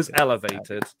was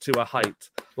elevated to a height.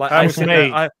 Like, That I was sit me.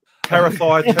 there,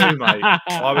 Terrifier 2, mate.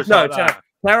 I was No, like that.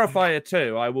 Terrifier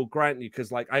 2, I will grant you,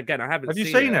 because like again, I haven't Have you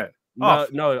seen seen it? No, Oh.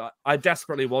 no, I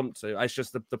desperately want to. It's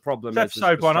just the problem It's is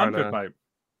episode just trying 100,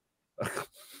 mate.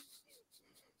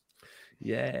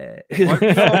 Yeah.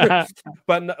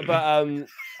 but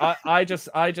I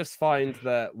just find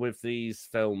that with these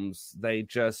films, they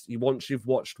just once you've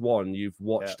watched one, you've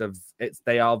watched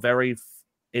they are very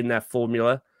in their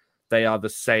formula. They are the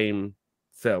same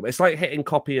film. It's like hitting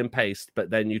copy and paste, but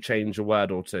then you change a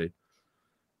word or two.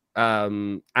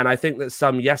 And I think that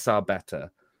some are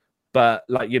better, but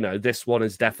like, you know, this one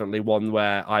is definitely one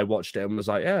where I watched it and was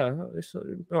like, yeah, it's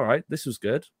all right, this was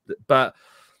good. But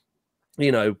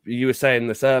you know, you were saying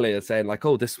this earlier, saying like,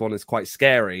 oh, this one is quite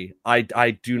scary. I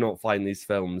do not find these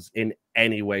films in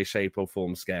any way, shape, or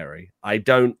form scary. I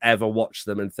don't ever watch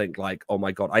them and think like, oh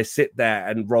my God. I sit there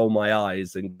and roll my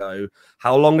eyes and go,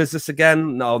 how long is this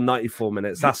again? No, 94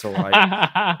 minutes. That's all right.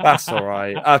 That's all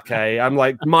right. Okay. I'm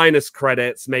like, minus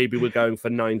credits. Maybe we're going for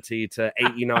 90 to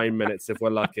 89 minutes if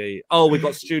we're lucky. Oh, we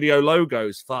got studio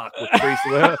logos. Fuck.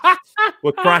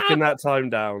 We're cracking that time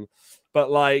down. But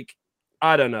like,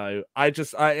 I don't know.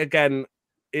 Again,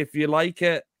 if you like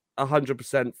it,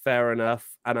 100% fair enough.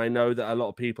 And I know that a lot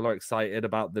of people are excited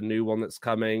about the new one that's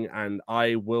coming, and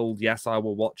I will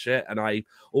watch it. And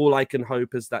all I can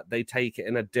hope is that they take it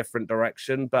in a different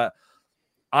direction. But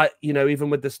even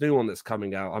with this new one that's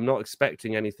coming out, I'm not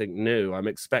expecting anything new. I'm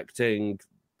expecting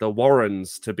the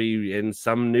Warrens to be in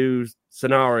some new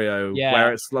scenario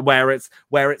where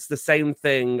it's the same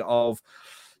thing of,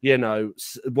 you know,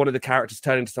 one of the characters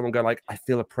turning to someone, go like, I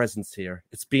feel a presence here.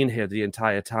 It's been here the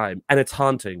entire time, and it's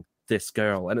haunting this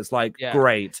girl. And it's like,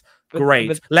 great.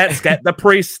 Let's get the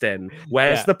priest in.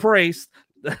 Where's the priest?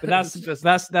 But that's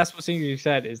what you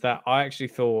said, is that I actually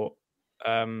thought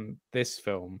this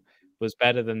film was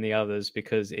better than the others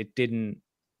because it didn't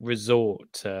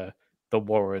resort to the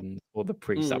Warren or the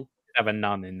priest. Have a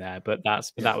nun in there, but that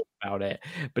was about it.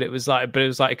 But it was like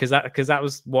because that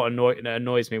was what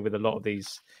annoys me with a lot of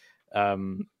these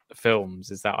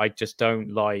films, is that I just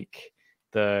don't like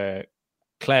the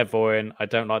clairvoyant. I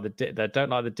don't like the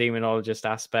demonologist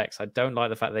aspects. I don't like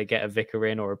the fact they get a vicar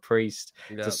in or a priest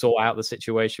to sort out the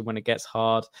situation when it gets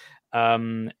hard.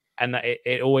 And that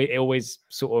it always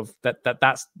sort of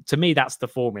that's to me, that's the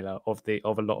formula of a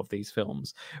lot of these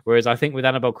films. Whereas I think with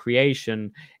Annabelle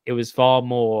Creation, it was far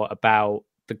more about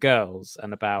the girls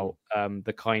and about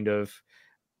the kind of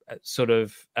sort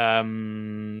of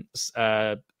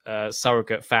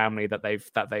surrogate family that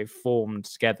they've formed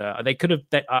together. They could have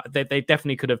they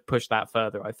definitely could have pushed that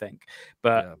further, I think,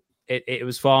 but it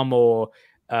was far more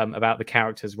about the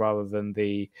characters rather than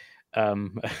the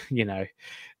you know,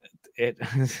 it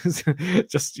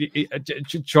just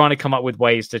trying to come up with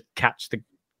ways to catch the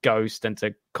ghost and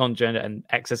to conjure and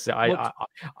exorcise.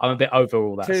 I'm a bit over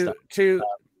all that stuff.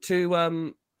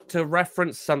 To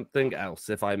reference something else,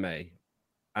 if I may,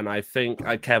 and I think,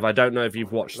 Kev, I don't know if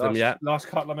you've watched them yet. Last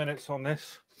couple of minutes on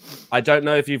this. I don't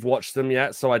know if you've watched them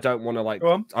yet, so I don't want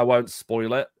to I won't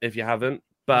spoil it if you haven't.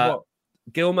 But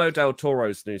Guillermo del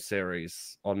Toro's new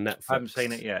series on Netflix. I haven't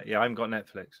seen it yet. Yeah, I haven't got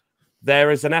Netflix.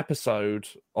 There is an episode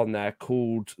on there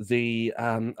called the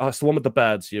it's the one with the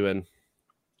birds, Ewan.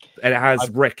 And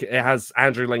it has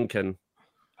Andrew Lincoln.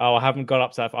 Oh, I haven't got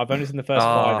up to that. I've only seen the first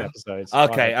 5 episodes.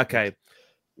 Okay.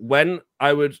 When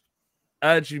I would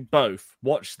urge you both,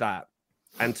 watch that.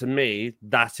 And to me,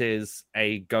 that is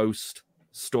a ghost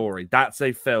story. That's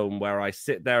a film where I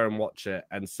sit there and watch it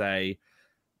and say,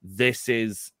 this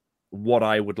is what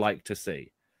I would like to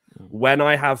see. When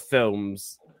I have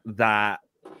films that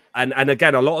and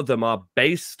again, a lot of them are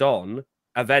based on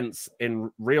events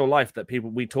in real life that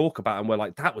we talk about, and we're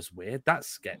like, that was weird, that's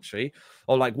sketchy,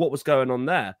 or like, what was going on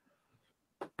there?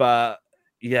 But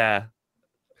Yeah.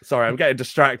 Sorry, I'm getting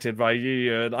distracted by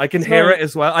you. And I can Sorry. hear it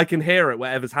as well. I can hear it.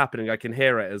 Whatever's happening, I can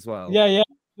hear it as well. Yeah.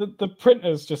 The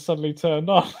printers just suddenly turned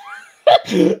off.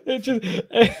 It just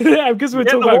because we're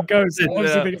Get talking the about ghosts. I in,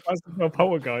 obviously yeah. think it must be a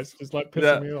poltergeist, just like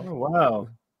pissing Yeah. me off. Oh wow.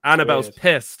 Annabelle's Weird.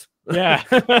 pissed. Yeah.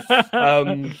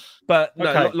 But no,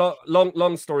 Okay.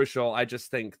 long story short, I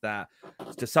just think that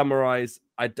to summarize,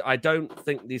 I don't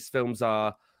think these films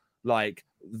are like,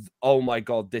 oh my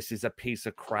god, this is a piece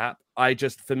of crap.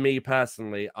 For me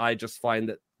personally, I just find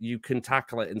that you can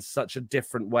tackle it in such a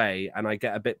different way, and I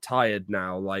get a bit tired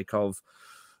now, like of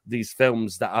these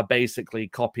films that are basically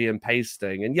copy and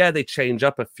pasting. And yeah, they change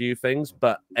up a few things,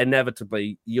 but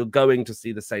inevitably you're going to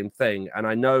see the same thing. And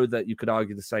I know that you could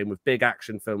argue the same with big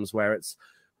action films where it's,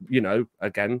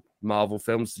 again, Marvel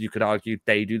films, you could argue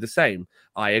they do the same.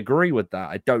 I agree with that.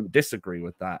 I don't disagree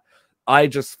with that. I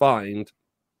just find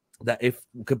that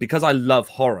because I love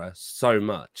horror so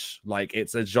much, like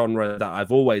it's a genre that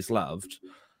I've always loved,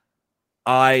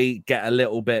 I get a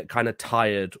little bit kind of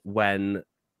tired when,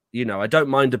 I don't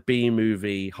mind a B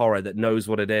movie horror that knows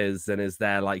what it is and is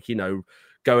there, like,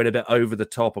 going a bit over the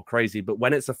top or crazy. But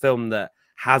when it's a film that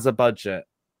has a budget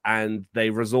and they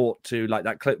resort to like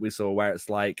that clip we saw where it's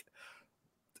like,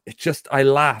 I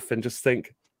laugh and just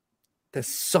think there's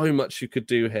so much you could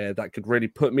do here that could really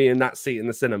put me in that seat in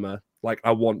the cinema. Like,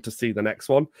 I want to see the next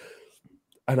one.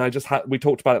 And we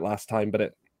talked about it last time, but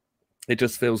it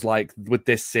just feels like with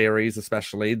this series,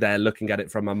 especially, they're looking at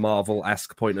it from a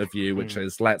Marvel-esque point of view, which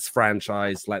is let's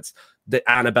franchise, the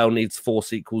Annabelle needs 4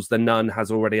 sequels. The Nun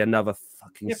has already another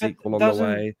fucking sequel on the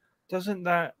way. Doesn't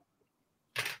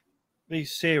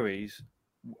these series,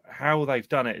 how they've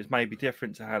done it is maybe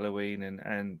different to Halloween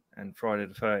and Friday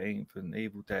the 13th and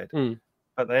Evil Dead,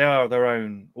 but they are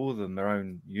all of them their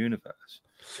own universe.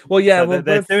 Well, yeah, so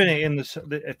they're doing it in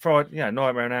the Friday,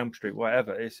 Nightmare on Elm Street,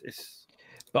 whatever. It's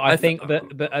But I think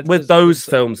that with those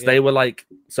films, they were like,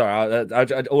 sorry,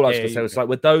 all I was going to say was like,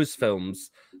 with those films,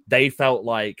 they felt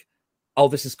like, oh,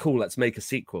 this is cool, let's make a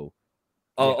sequel.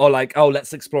 Or like, oh,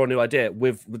 let's explore a new idea.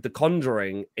 With The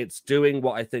Conjuring, it's doing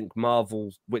what I think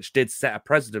Marvel, which did set a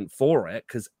precedent for it,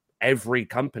 because every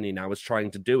company now is trying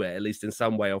to do it, at least in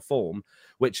some way or form,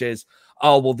 which is,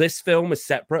 oh, well, this film is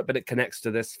separate, but it connects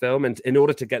to this film. And in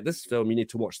order to get this film, you need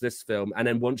to watch this film. And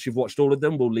then once you've watched all of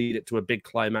them, we'll lead it to a big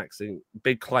climax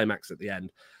at the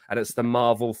end. And it's the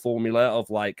Marvel formula of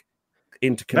like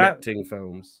interconnecting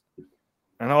films.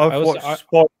 And I've watched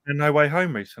Spider-Man No Way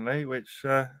Home recently, which,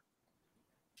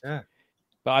 yeah.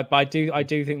 But I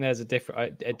do think there's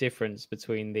a difference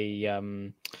between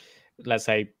the let's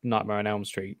say Nightmare on Elm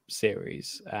Street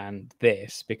series and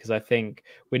this, because I think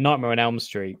with Nightmare on Elm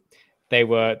Street, they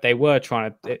were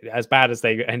trying to, as bad as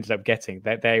they ended up getting,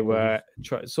 that they were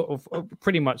sort of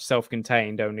pretty much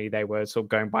self-contained. Only they were sort of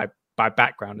going by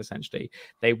background essentially.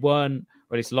 They weren't,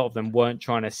 or at least a lot of them weren't,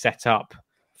 trying to set up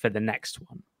for the next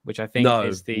one, which I think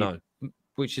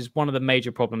which is one of the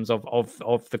major problems of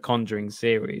the Conjuring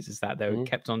series, is that they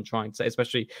kept on trying to,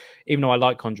 especially even though I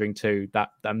like Conjuring 2, that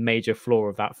major flaw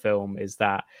of that film is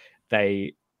that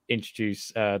they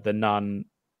introduce the nun,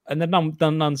 and the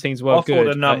nun scenes were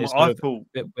good. I thought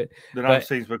the nun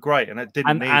scenes were great, and it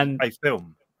didn't need a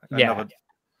film.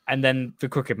 And then The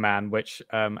Crooked Man, which,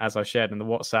 as I shared in the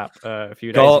WhatsApp a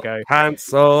few days ago,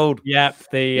 cancelled. Yep,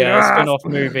 the spin-off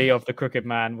movie of The Crooked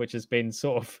Man, which has been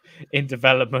sort of in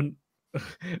development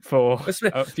for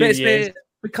a few years,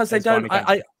 because they don't.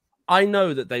 I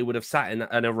know that they would have sat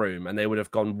in a room and they would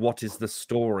have gone, "What is the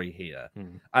story here?"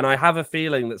 And I have a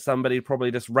feeling that somebody probably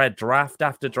just read draft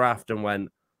after draft and went,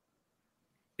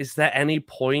 "Is there any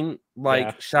point?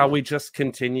 Like, shall we just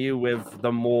continue with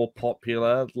the more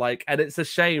popular?" Like, and it's a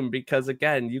shame because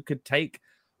again, you could take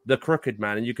The Crooked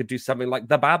Man and you could do something like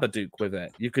The Babadook with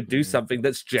it. You could do something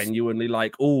that's genuinely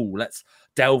like, oh, let's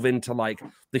delve into like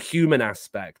the human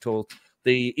aspect, or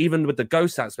even with the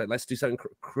ghost aspect, let's do something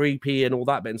creepy and all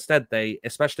that. But instead, they,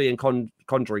 especially in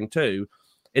Conjuring 2,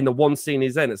 in the one scene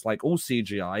he's in, it's like all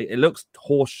CGI. It looks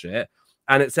horseshit,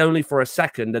 and it's only for a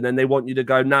second, and then they want you to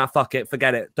go, nah, fuck it,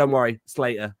 forget it. Don't worry, it's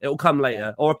later. It'll come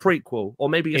later, or a prequel, or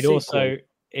maybe a sequel.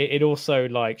 It also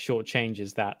like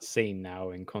shortchanges that scene now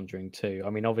in Conjuring 2. I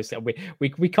mean, obviously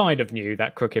we kind of knew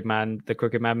that the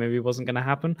Crooked Man movie wasn't going to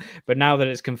happen, but now that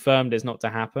it's confirmed it's not to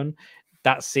happen,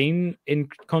 that scene in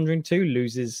Conjuring 2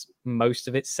 loses most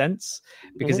of its sense,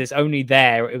 because it was only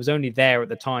there at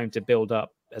the time to build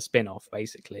up a spin-off,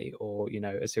 basically, or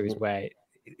a series where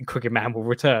Crooked Man will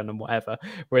return and whatever.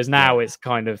 Whereas now it's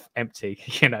kind of empty.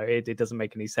 It doesn't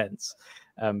make any sense.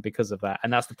 because of that.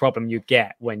 And that's the problem you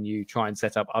get when you try and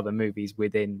set up other movies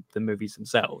within the movies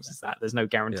themselves, is that there's no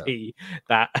guarantee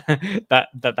that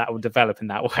that will develop in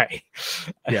that way.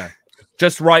 Yeah,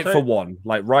 just write for one,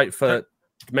 like write for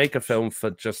make a film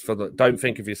for the. Don't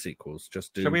think of your sequels.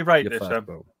 Just do. Shall we rate your this? first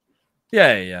film.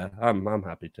 Yeah. I'm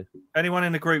happy to. Anyone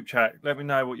in the group chat, let me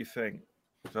know what you think,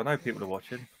 because I know people are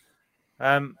watching.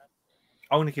 I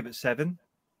want to give it 7.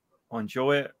 I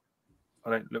enjoy it.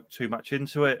 I don't look too much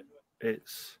into it.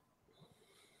 It's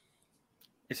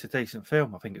a decent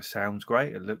film. I think it sounds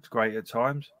great. It looks great at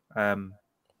times. One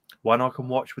I can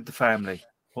watch with the family.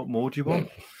 What more do you want?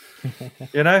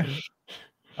 You know,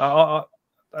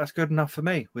 that's good enough for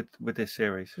me with this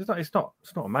series. It's not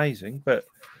amazing, but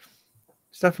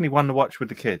it's definitely one to watch with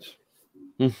the kids.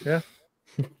 Yeah,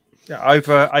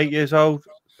 over 8 years old,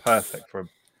 perfect for them.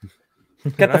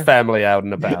 Get the family out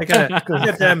and about. They're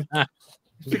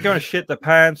going to shit their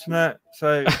pants and that.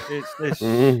 So it's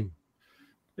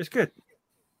good.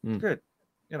 Good.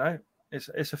 You know,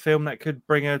 it's a film that could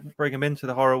bring them into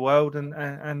the horror world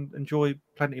and enjoy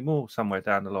plenty more somewhere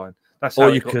down the line. That's how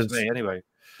it got to me anyway.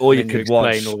 Or you could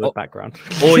explain watch all the background.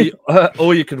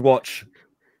 or you could watch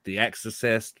The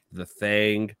Exorcist, The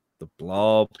Thing, The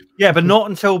Blob. Yeah, but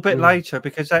not until a bit later,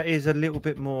 because that is a little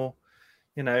bit more,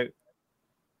 you know,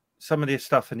 some of this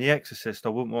stuff in The Exorcist I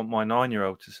wouldn't want my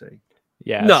 9-year-old to see.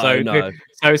 Yeah, no.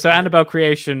 So Annabelle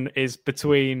Creation is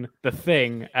between The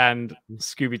Thing and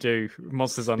Scooby-Doo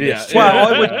Monsters Unleashed.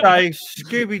 Well, I would say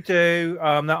Scooby-Doo,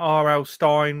 that R.L.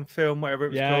 Stein film, whatever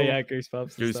it was called. Yeah,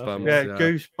 Goosebumps.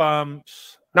 Goosebumps.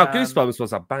 Goosebumps. Now, Goosebumps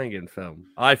was a banging film.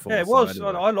 I thought. Yeah, it was.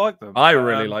 Anyway. I like them. I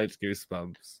really liked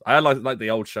Goosebumps. I like the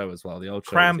old show as well. The old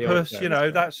show. Krampus, you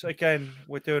know, that's again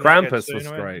we're doing. Krampus was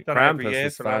great. Krampus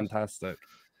was fantastic.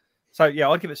 So yeah,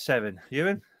 I'd give it 7.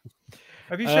 Ewan,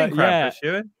 have you seen Krampus,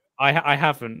 Ewan? I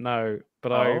haven't, no,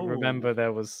 but I remember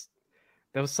there was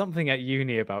something at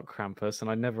uni about Krampus, and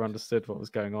I never understood what was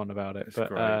going on about it.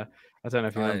 But I don't know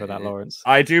if you remember that, Lawrence.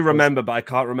 I do remember, but I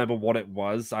can't remember what it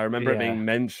was. I remember it being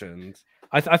mentioned.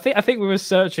 I think we were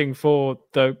searching for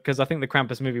because I think the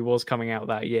Krampus movie was coming out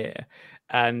that year,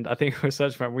 and I think we were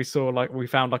searching for it. And we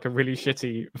found like a really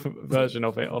shitty version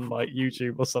of it on like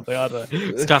YouTube or something. I don't know.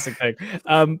 It's a classic thing.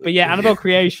 But yeah, Annabelle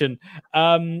Creation.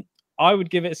 I would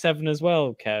give it 7 as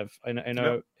well, Kev. In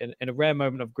a rare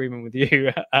moment of agreement with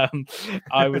you,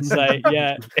 I would say,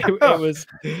 yeah,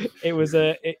 it was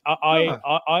I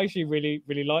actually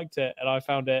really liked it, and I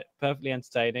found it perfectly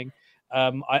entertaining.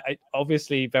 I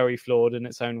obviously very flawed in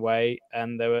its own way,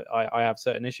 and I have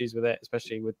certain issues with it,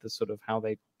 especially with the sort of how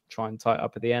they try and tie it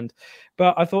up at the end.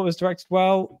 But I thought it was directed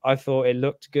well. I thought it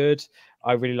looked good.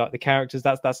 I really like the characters.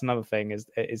 That's another thing is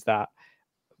that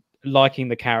liking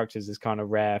the characters is kind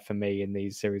of rare for me in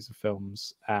these series of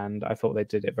films, and I thought they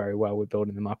did it very well with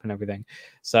building them up and everything.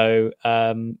 So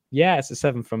yeah, it's a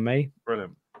 7 from me.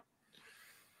 Brilliant.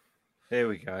 Here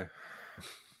we go.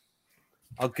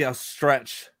 I'll get a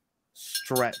stretch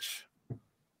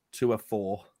to a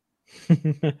 4. I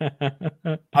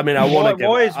mean, I want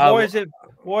to.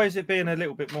 Why is it being a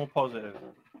little bit more positive?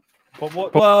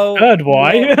 Well, heard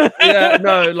why? Yeah,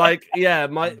 no, like, yeah,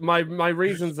 my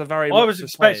reasons are very. I was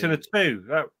expecting a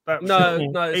 2.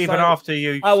 No. Even after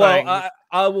you. I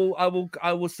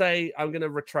will say I'm going to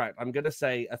retract. I'm going to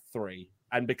say a 3,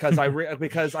 and because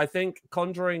because I think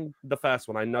Conjuring the first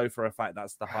one, I know for a fact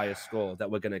that's the highest score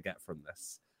that we're going to get from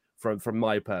this, from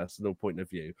my personal point of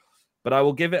view. But I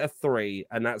will give it a 3,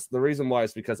 and that's the reason why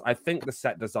is because I think the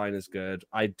set design is good.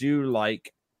 I do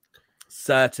like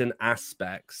certain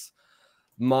aspects.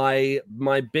 My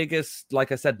biggest,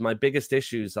 like I said, my biggest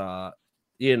issues are,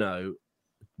 you know,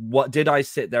 what did I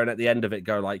sit there and at the end of it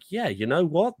go like, yeah, you know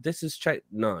what, this is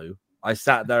no. I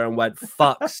sat there and went,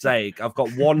 fuck's sake, I've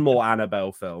got one more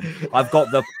Annabelle film. I've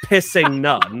got the pissing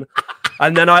nun,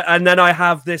 and then I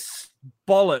have this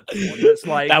bollock one that's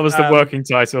like that was the working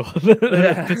title.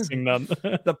 The pissing nun.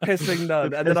 The pissing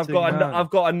nun. And then I've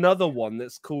got another one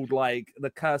that's called like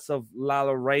The Curse of La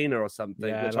Lorena or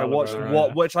something, which I watched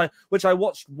which I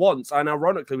watched once, and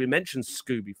ironically we mentioned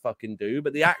Scooby fucking Doo,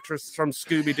 but the actress from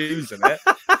Scooby Doo's in it.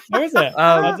 Where is it?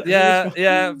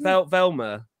 Yeah,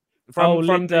 Velma. From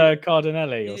Linda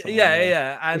Cardinelli or something.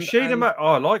 Yeah. And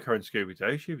I like her in Scooby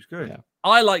Doo. She was good. Yeah.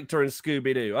 I liked her in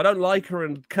Scooby Doo. I don't like her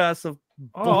in Curse of.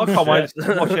 I can't wait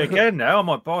to watch it again now. I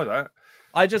might buy that.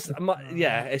 It's just.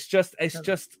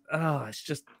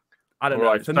 I don't know.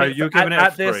 Right, so you're giving it a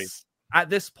 3. At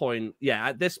this point,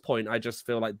 I just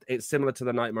feel like it's similar to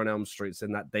the Nightmare on Elm Streets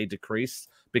in that they decrease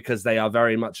because they are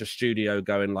very much a studio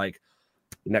going like,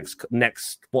 next,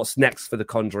 what's next for the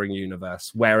Conjuring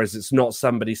universe? Whereas it's not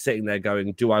somebody sitting there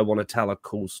going, do I want to tell a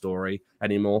cool story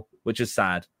anymore? which is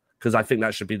sad because I think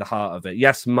that should be the heart of it.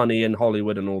 Yes, money in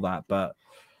Hollywood and all that, but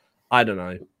I don't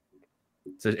know.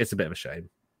 It's a bit of a shame.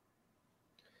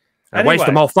 I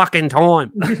waste my fucking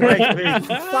time.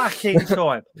 Fucking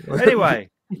time. Anyway,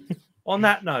 on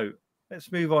that note,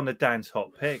 let's move on to Dan's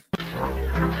hot pick.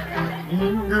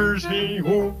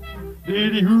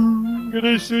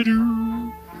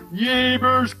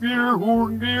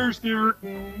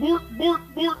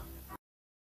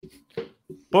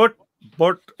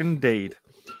 But indeed.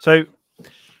 So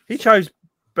he chose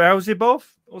Beelzebub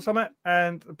or something,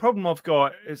 and the problem I've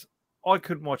got is I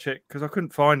couldn't watch it because I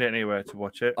couldn't find it anywhere to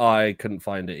watch it. I couldn't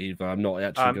find it either. I'm not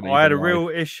actually going to. I had a real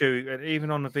issue, and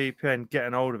even on the VPN,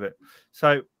 getting hold of it.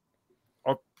 So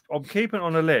I'm keeping it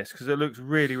on the list because it looks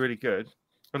really, really good.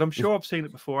 But I'm sure I've seen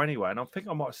it before anyway, and I think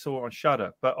I might have saw it on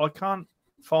Shudder, but I can't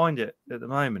find it at the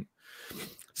moment.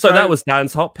 So that was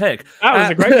Dan's hot pick. That was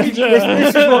a great feature.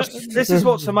 This is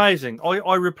what's amazing.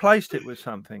 I replaced it with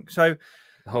something. So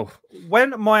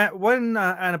when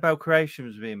Annabelle Creation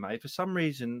was being made, for some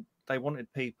reason they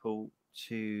wanted people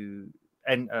to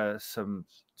enter some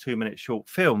 2-minute short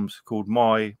films called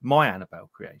My Annabelle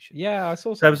Creation. Yeah, I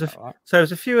saw So something. there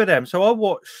was a few of them. So I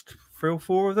watched 3 or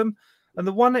 4 of them, and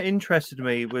the one that interested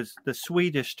me was the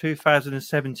Swedish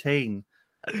 2017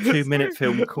 2-minute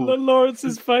film called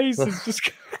Lawrence's face is just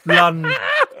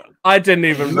I didn't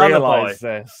even realize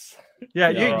this. Yeah,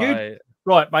 you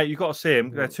right, mate. You got to see them.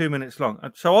 They're 2 minutes long.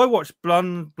 So I watched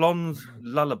Blonde's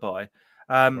Lullaby,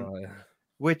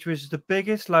 which was the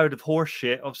biggest load of horse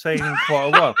shit I've seen in quite a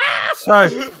while. So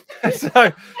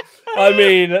I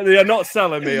mean, they're not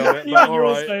selling me on it. But all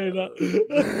right.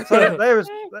 So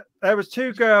there was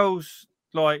 2 girls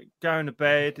like going to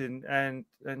bed, and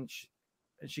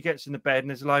she gets in the bed, and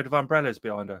there's a load of umbrellas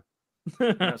behind her.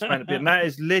 And that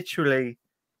is literally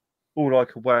all I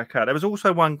could work out. There was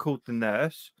also one called The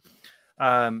Nurse.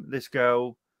 This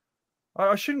girl,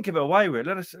 I shouldn't give it away,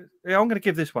 really. I'm going to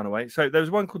give this one away. So there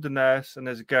was one called The Nurse, and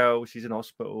there's a girl, she's in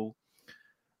hospital.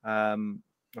 I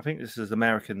think this is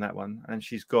American, that one, and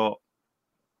she's got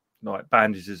like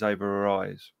bandages over her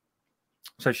eyes.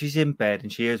 So she's in bed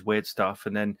and she hears weird stuff,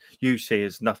 and then you see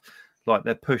is enough like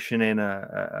they're pushing in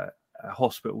a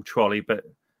hospital trolley, but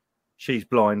she's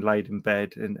blind, laid in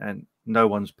bed, and no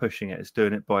one's pushing it. It's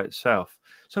doing it by itself.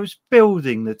 So it's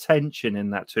building the tension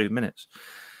in that 2 minutes.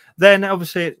 Then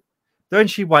obviously, when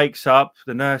she wakes up,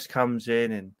 the nurse comes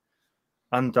in and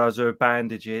undoes her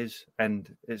bandages,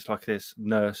 and it's like this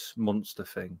nurse monster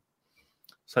thing.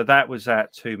 So that was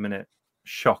that 2-minute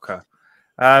shocker.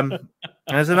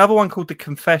 There's another one called The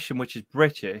Confession, which is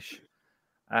British.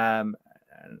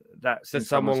 That's Did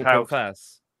someone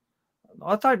confess?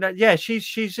 I don't know. Yeah, she's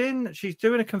doing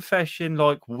a confession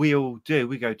like we all do.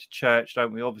 We go to church,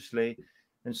 don't we? Obviously,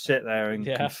 and sit there and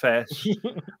confess.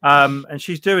 And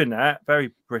she's doing that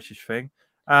very British thing.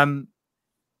 And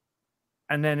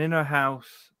then in her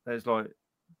house, there's like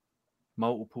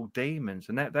multiple demons,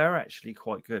 and they're actually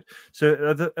quite good.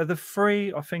 So the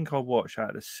 3 I think I watched out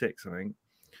of the 6, I think.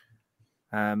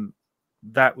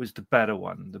 That was the better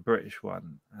one, the British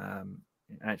one.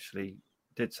 It actually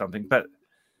did something, but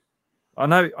I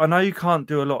know you can't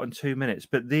do a lot in 2 minutes,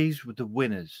 but these were the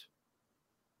winners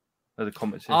of the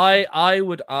competition. I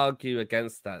would argue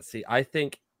against that. See, I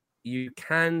think you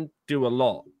can do a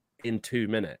lot in 2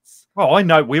 minutes. Oh, I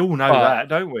know. We all know that,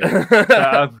 don't we?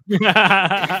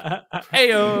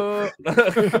 Heyo.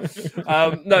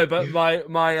 No, but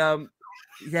my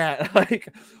yeah, like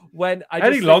when I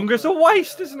any longer is a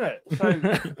waste, isn't it? So...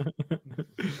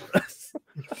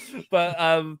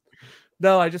 but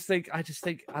no, I just think I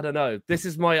don't know. This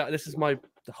is my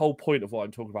the whole point of what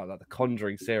I'm talking about, that the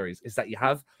Conjuring series is that you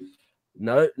have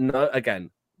no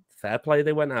again, fair play,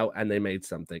 they went out and they made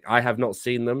something. I have not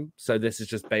seen them, so this is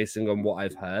just basing on what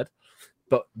I've heard.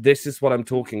 But this is what I'm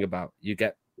talking about. You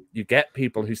get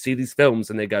people who see these films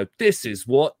and they go, "This is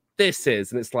what this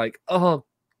is," and it's like, oh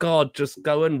God, just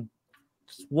go and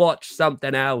watch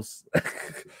something else,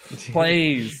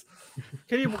 please.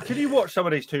 Can you watch some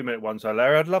of these 2-minute ones, though,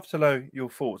 Larry? I'd love to know your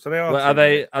thoughts. Are they on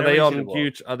YouTube?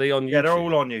 Are they on YouTube? Yeah, they're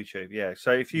all on YouTube. Yeah.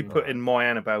 So if you put in My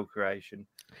Annabelle Creation,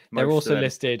 they're also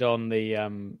listed on the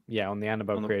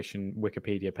Annabelle Creation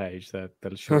Wikipedia page. The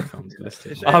short films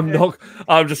listed.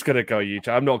 I'm just gonna go YouTube.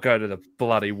 I'm not going to the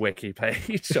bloody wiki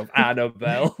page of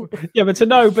Annabelle. Yeah, but to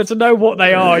know what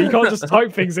they are, you can't just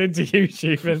type things into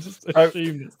YouTube and just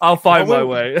assume. I'll find my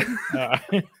way.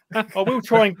 I will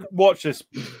try and watch this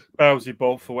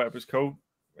Beelzebub for whatever it's called.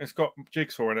 It's got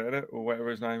Jigsaw in it, isn't it? Or whatever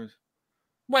his name is.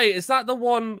 Wait, is that the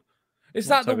one? Is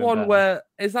that the one where?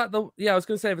 Is that the? Yeah, I was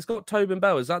going to say if it's got Tobin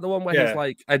Bell, is that the one where he's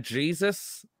like a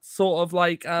Jesus sort of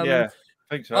like? Yeah,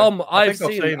 I think so. I've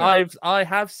think seen it. I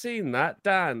have seen that,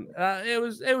 Dan.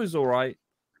 It was all right.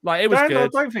 Like it was Dan, good. I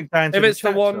don't think Dan's If in the it's the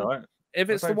chat one, tonight. if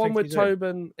I it's the don't one think with he's in.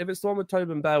 Tobin, if it's the one with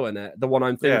Tobin Bell in it, the one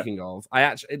I'm Yeah. thinking of, I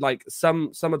actually like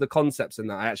some of the concepts in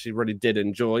that I actually really did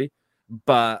enjoy,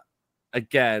 but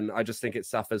again, I just think it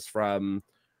suffers from,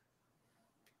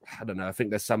 I don't know. I think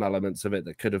there's some elements of it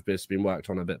that could have just been worked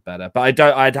on a bit better. But I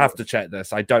don't. I'd have to check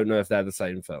this. I don't know if they're the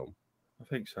same film. I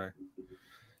think so.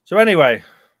 So anyway,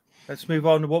 let's move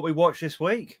on to what we watched this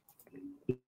week.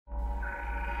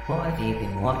 What have you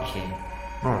been watching?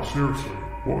 No, seriously,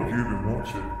 what have you been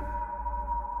watching?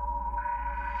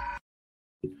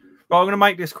 Right, I'm going to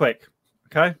make this quick.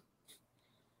 Okay.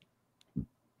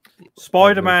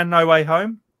 Spider-Man: No Way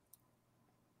Home.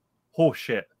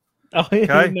 Horseshit. Oh,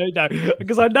 Okay. no,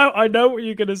 because I know what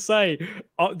you're gonna say.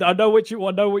 I know what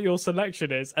your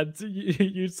selection is, and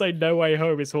you'd say No Way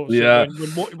Home is horseshit. Yeah. When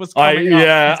what was coming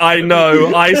up, I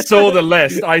know. I saw the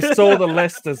list. I saw the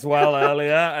list as well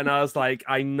earlier, and I was like,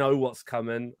 I know what's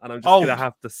coming, and I'm just gonna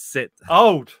have to sit.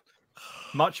 Old.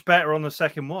 Much better on the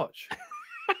second watch.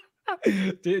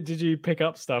 Did you pick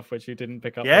up stuff which you didn't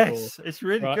pick up? Yes, before? it's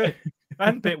really Right. good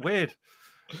and a bit weird.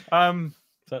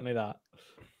 Certainly that.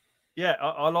 Yeah,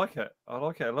 I like it. I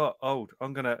like it a lot. Old.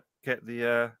 I'm gonna get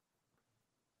the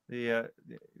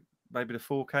maybe the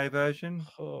 4K version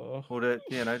or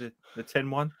the the 10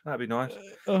 one. That'd be nice.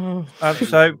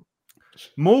 So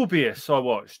Morbius, I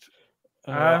watched.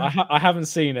 I haven't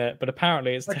seen it, but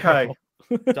apparently it's Okay. terrible.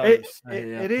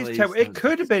 It is terrible. It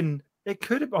could have been. It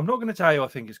could have. I'm not going to tell you I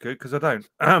think it's good because I don't.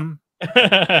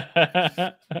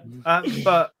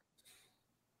 But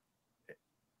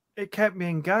it kept me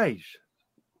engaged.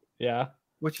 Yeah,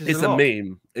 which is It's a a lot.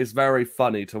 meme. It's very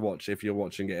funny to watch if you're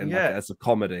watching it in as a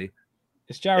comedy.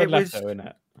 It's Jared It was- Leto, isn't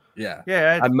it? Yeah,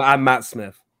 Yeah, and Matt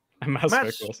Smith. And Matt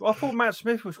Matt, Smith was. I thought Matt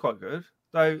Smith was quite good,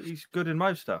 though he's good in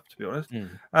most stuff, to be honest.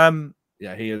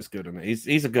 Yeah, he is good in it.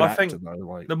 He's a good I actor think though.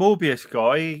 Like The Morbius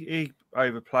guy, he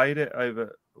overplayed it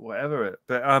over whatever.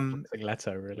 But Like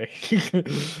Leto, really.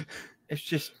 it's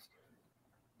just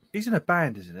he's in a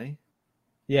band, isn't he?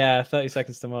 Yeah, 30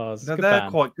 Seconds to Mars. Now, Good they're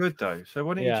band. quite good though. So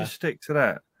why don't you Yeah. just stick to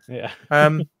that? Yeah.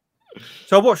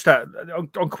 So I watched that.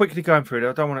 I'm quickly going through it.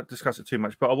 I don't want to discuss it too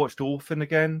much, but I watched Orphan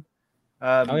again.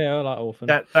 Oh yeah, I like Orphan.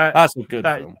 that's a good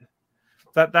film.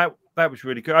 That was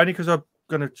really good. Only because I'm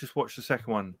going to just watch the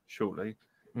second one shortly.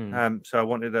 So I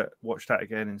wanted to watch that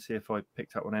again and see if I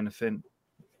picked up on anything.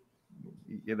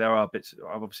 Yeah, there are bits.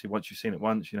 Obviously, once you've seen it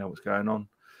once, you know what's going on.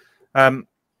 And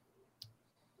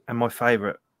my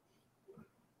favorite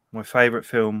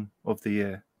film of the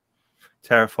year,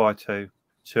 Terrifier 2,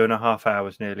 2.5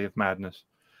 hours nearly of madness.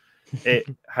 It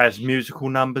has musical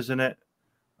numbers in it,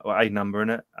 or a number in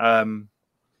it, and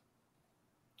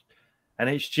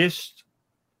it's just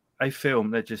a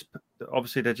film. They just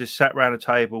sat around a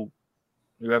table,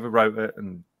 whoever wrote it,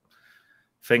 and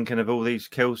thinking of all these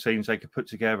kill scenes they could put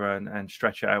together and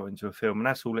stretch it out into a film, and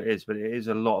that's all it is. But it is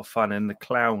a lot of fun, and the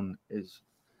clown is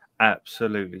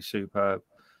absolutely superb.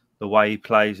 The way he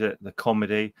plays it, the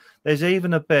comedy. There's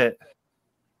even a bit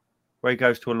where he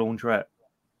goes to a laundrette,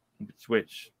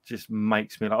 which just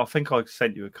makes me like. I think I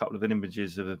sent you a couple of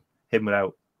images of him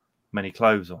without many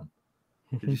clothes on.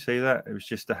 Did you see that? It was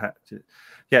just a hat.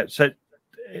 Yeah. So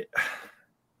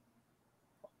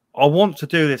I want to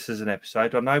do this as an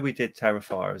episode. I know we did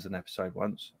Terrifier as an episode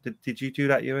once. Did you do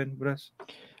that, Ewan, with us?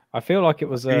 I feel like it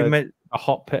was a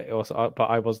hot pit, but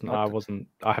I haven't.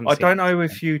 I don't know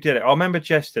if you did it. I remember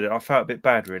Jess did it. I felt a bit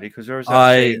bad, really, because there was that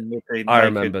I scene with the I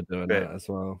naked remember doing bit. that as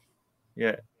well.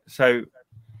 Yeah. So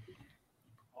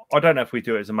I don't know if we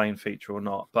do it as a main feature or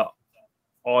not, but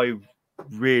I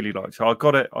really liked it. I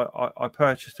got it. I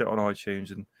purchased it on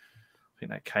iTunes, and I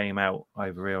think that came out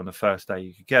over here on the first day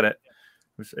you could get it.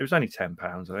 It was only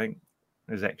 £10, I think.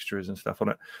 There's extras and stuff on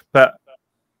it, but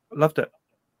I loved it.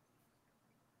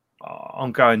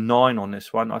 I'm going 9 on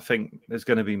this one. I think there's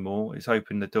going to be more. It's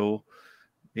opened the door.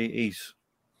 He's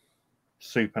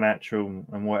supernatural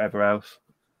and whatever else.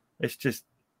 It's just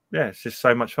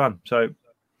so much fun. So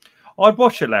I'd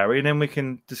watch it, Larry, and then we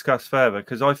can discuss further,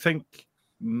 because I think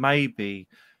maybe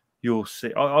you'll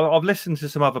see. I've listened to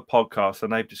some other podcasts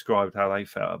and they've described how they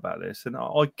felt about this, and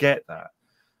I get that.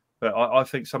 But I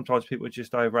think sometimes people are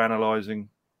just overanalyzing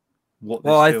what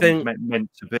this film is meant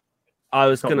to be. I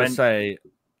was going to say,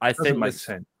 I think this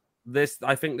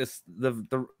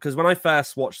because when I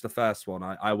first watched the first one,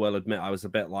 I will admit I was a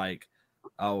bit like,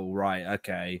 oh right,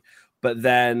 okay. But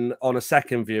then on a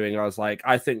second viewing, I was like,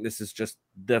 I think this is just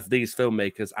these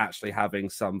filmmakers actually having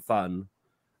some fun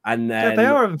And Yeah, then they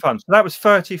are having fun. So that was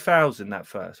 30,000 that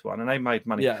first one, and they made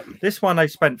money. Yeah. This one they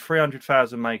spent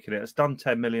 300,000 making it. It's done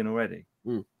 10 million already.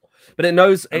 But it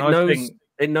knows And it I knows think-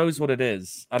 it knows what it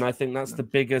is, and I think that's the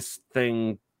biggest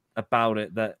thing about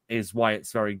it that is why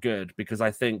it's very good. Because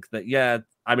I think that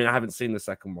I mean I haven't seen the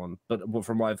second one, but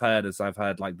from what I've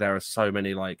heard like there are so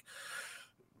many like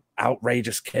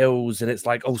outrageous kills, and it's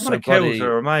like Some so of the kills bloody.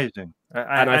 are amazing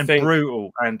And I and think-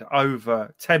 brutal and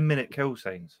over 10-minute kill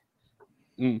scenes.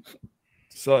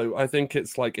 So I think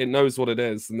it's like it knows what it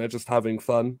is, and they're just having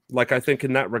fun. Like I think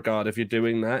in that regard, if you're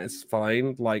doing that, it's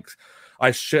fine. Like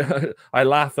I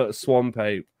laugh at Swamp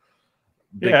Ape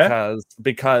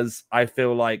because I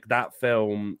feel like that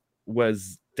film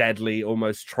was deadly,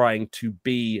 almost trying to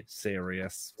be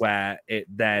serious, where it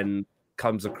then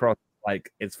comes across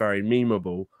like it's very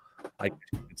memeable, I guess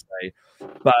you could say.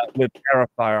 But with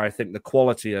Terrifier, I think the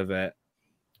quality of it,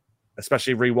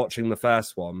 especially rewatching the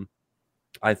first one,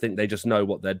 I think they just know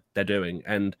what they're doing.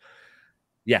 And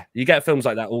yeah, you get films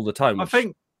like that all the time. I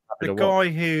think the guy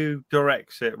who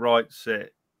directs it, writes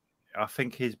it, I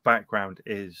think his background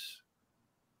is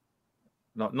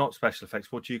not special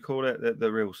effects. What do you call it?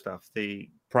 The real stuff, the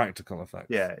practical effects.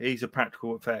 Yeah, he's a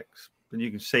practical effects, and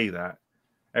you can see that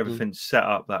everything's set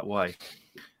up that way.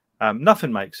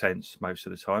 Nothing makes sense most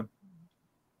of the time,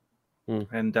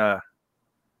 and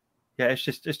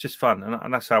it's just fun,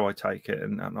 and that's how I take it.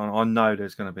 And I know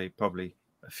there's going to be probably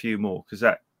a few more because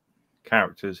that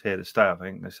character's here to stay. I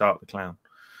think they start the clown.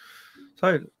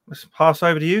 So let's pass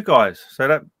over to you guys. So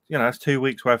that that's 2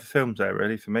 weeks worth of films there,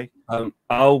 really, for me.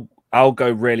 I'll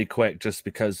go really quick just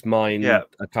because mine are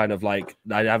kind of like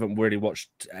I haven't really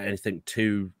watched anything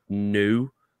too new.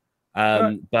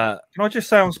 But can I just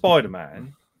say on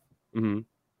Spider-Man,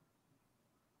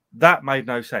 that made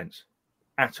no sense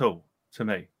at all to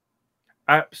me.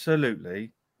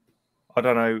 Absolutely, I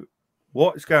don't know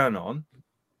what's going on,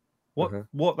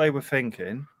 what they were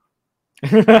thinking,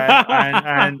 and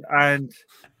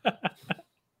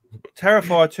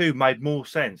Terrifier 2 made more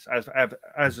sense as a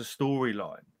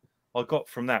storyline. I got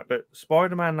from that, but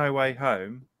Spider-Man No Way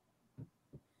Home,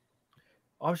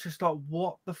 I was just like,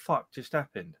 what the fuck just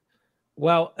happened?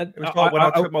 Well, it was like when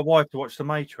I took my wife to watch The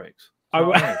Matrix. I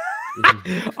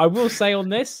will say on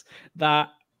this that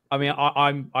I mean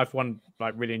I've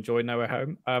really enjoyed No Way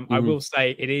Home. I will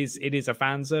say it is a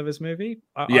fan service movie.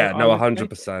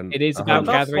 100%. It is about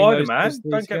gathering Spider-Man.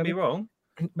 Don't get me wrong.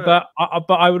 But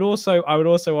I would also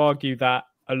argue that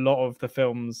a lot of the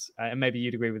films, and maybe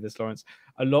you'd agree with this, Lawrence,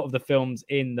 a lot of the films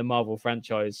in the Marvel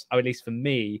franchise, or at least for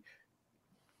me,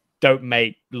 don't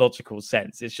make logical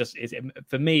sense.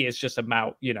 For me, it's just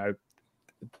about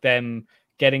them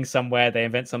getting somewhere. They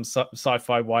invent some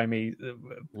sci-fi whammy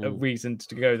reason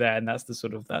to go there, and that's the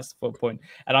full point.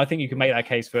 And I think you can make that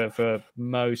case for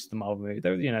most of the Marvel movies.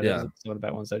 There's some of the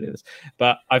better ones that do this,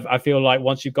 but I feel like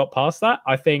once you've got past that,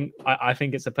 I think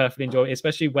it's a perfectly enjoyable,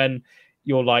 especially when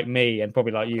you're like me and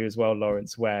probably like you as well,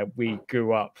 Lawrence, where we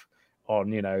grew up on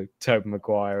Tobey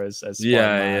Maguire as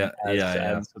Spider-Man,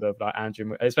 and sort of like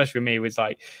Andrew, especially for me, was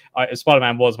like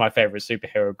Spider-Man was my favorite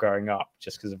superhero growing up,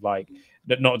 just because of like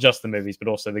not just the movies but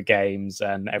also the games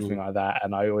and everything like that.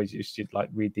 And I always used to like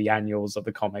read the annuals of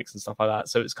the comics and stuff like that,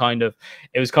 so it was kind of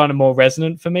more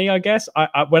resonant for me, I guess.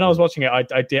 I when I was watching it, I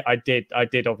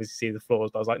did obviously see the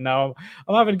flaws, but I was like, no,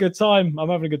 I'm having a good time. I'm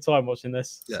having a good time watching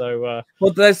this. So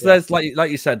there's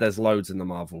like you said, there's loads in the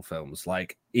Marvel films.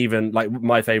 Like even like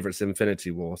my favorite's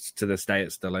Infinity War. To this day,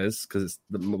 it still is because it's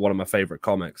one of my favorite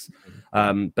comics.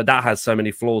 But that has so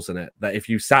many flaws in it that if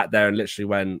you sat there and literally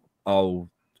went, oh,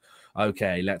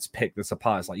 okay, let's pick this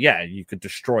apart, it's like, yeah, you could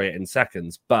destroy it in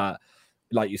seconds. But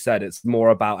like you said, it's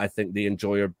more about, I think, the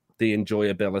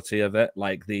enjoyability of it.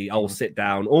 Like I'll sit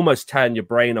down, almost turn your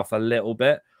brain off a little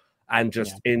bit and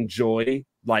just enjoy.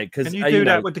 Like, because can you do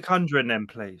that with The Conjuring then,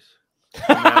 please?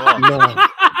 No.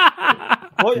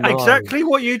 Exactly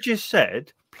what you just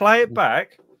said. Play it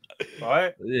back,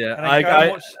 right? Yeah,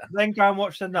 then go and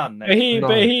watch The Nun. But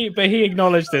he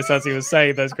acknowledged this as he was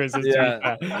saying those criticisms.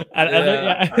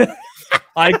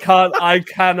 I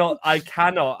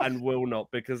cannot, and will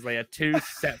not, because they are two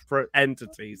separate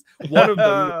entities.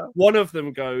 One of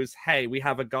them goes, "Hey, we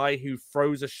have a guy who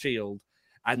throws a shield,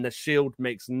 and the shield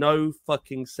makes no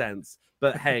fucking sense.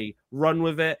 But hey, run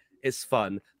with it. It's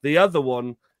fun." The other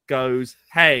one goes,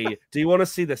 "Hey, do you want to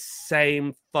see the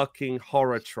same fucking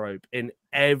horror trope in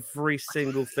every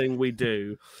single thing we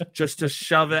do, just to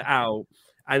shove it out?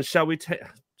 And shall we take?"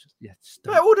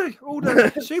 All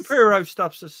the superhero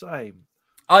stuff's the same.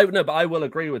 But I will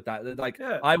agree with that. Like,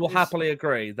 Yeah, I will it's- happily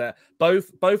agree that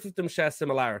both of them share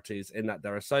similarities in that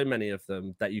there are so many of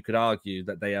them that you could argue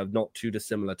that they are not too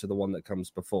dissimilar to the one that comes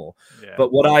before. Yeah.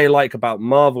 But what I like about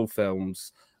Marvel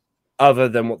films, other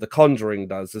than what The Conjuring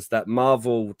does, is that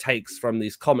Marvel takes from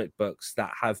these comic books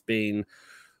that have been,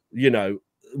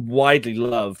 widely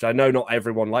loved. I know not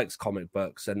everyone likes comic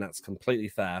books, and that's completely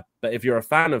fair. But if you're a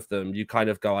fan of them, you kind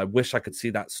of go, I wish I could see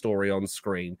that story on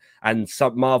screen. And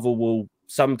some Marvel will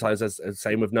sometimes, as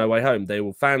same with No Way Home, they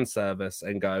will fan service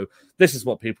and go, this is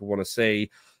what people want to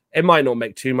see. It might not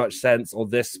make too much sense, or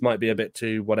this might be a bit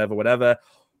too whatever.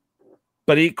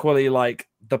 But equally, like,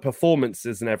 the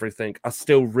performances and everything are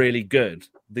still really good.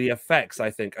 The effects,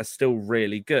 I think, are still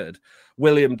really good.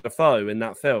 William Dafoe in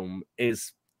that film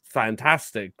is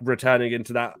fantastic, returning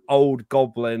into that old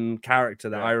goblin character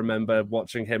that I remember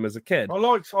watching him as a kid. I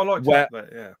liked that,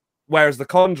 yeah. Whereas The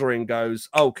Conjuring goes,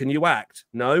 oh, can you act?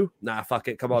 No? Nah, fuck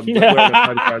it. Come on. We're on a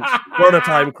time crunch. We're on a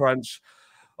time crunch.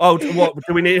 Oh, what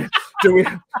do we need?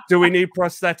 Do we need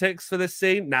prosthetics for this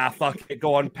scene? Nah, fuck it.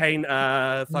 Go on, paint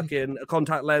fucking a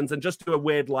contact lens and just do a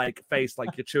weird like face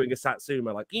like you're chewing a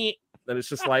satsuma, like and it's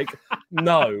just like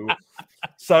no.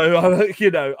 So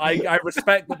I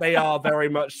respect that they are very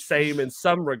much same in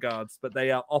some regards, but they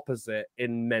are opposite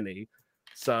in many.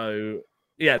 So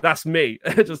yeah, that's me.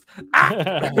 Just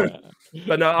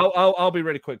but no, I'll be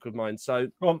really quick with mine. So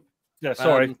yeah,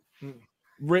 sorry.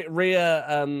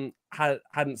 Rhea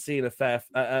hadn't seen a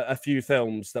few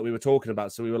films that we were talking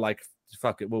about, so we were like,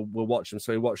 "Fuck it, we'll watch them."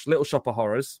 So we watched Little Shop of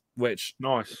Horrors, which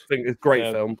nice, I think is a great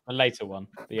film. A later one,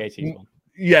 the 80s one.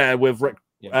 Yeah, with Rick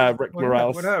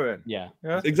Moranis. Yeah,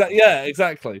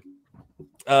 exactly.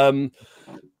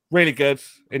 Really good,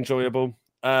 enjoyable.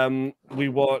 We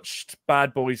watched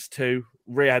Bad Boys 2.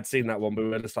 Rhea had seen that one, but we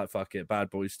were just like, "Fuck it, Bad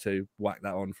Boys 2, whack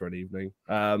that on for an evening."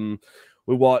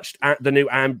 We watched the new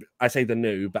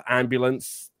but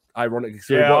Ambulance. Ironically,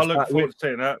 so I look forward to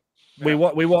seeing that.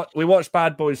 Yeah. We watched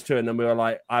Bad Boys 2, and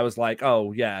then I was like,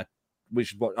 oh yeah, we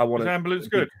should watch. I want Ambulance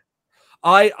good.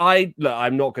 I look,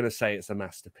 I'm not going to say it's a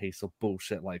masterpiece or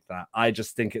bullshit like that. I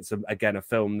just think it's a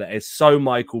film that is so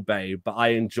Michael Bay, but I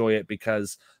enjoy it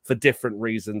because for different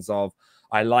reasons.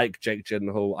 I like Jake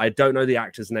Gyllenhaal. I don't know the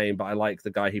actor's name, but I like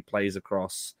the guy he plays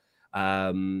across.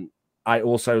 I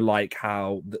also like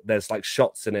how there's like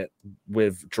shots in it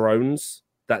with drones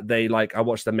that they like. I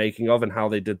watched the making of and how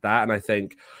they did that, and I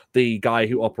think the guy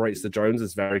who operates the drones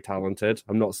is very talented.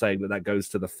 I'm not saying that goes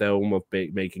to the film of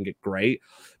making it great,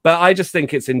 but I just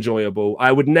think it's enjoyable.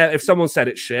 I would never, if someone said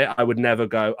it's shit, I would never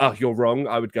go, "Oh, you're wrong."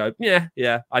 I would go, "Yeah,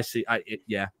 I see,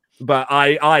 yeah." But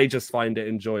I just find it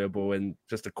enjoyable and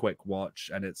just a quick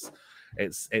watch, and it's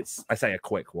I say a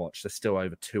quick watch. There's still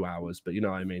over 2 hours, but you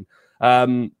know what I mean.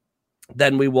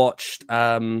 Then we watched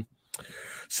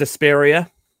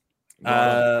Suspiria,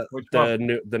 the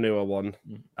newer one.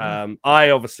 I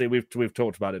obviously we've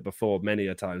talked about it before many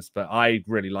a times, but I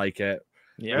really like it.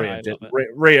 Yeah,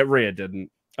 Rhea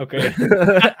didn't. Okay.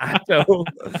 At all.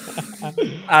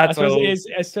 I suppose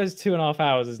it says 2.5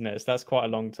 hours, isn't it? So that's quite a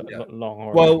long time. Yeah. Long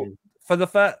horror movie. For the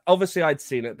first, obviously I'd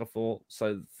seen it before,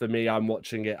 so for me, I'm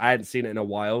watching it. I hadn't seen it in a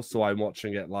while, so I'm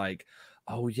watching it like,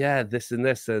 oh yeah, this and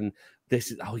this and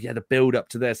this is, oh yeah, the build up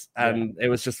to this, and it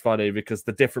was just funny because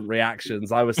the different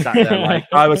reactions. I was sat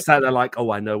there like,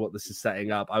 oh, I know what this is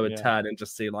setting up. I would turn and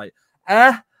just see like,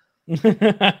 and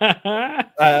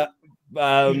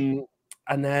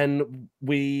then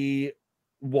we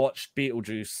watched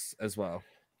Beetlejuice as well.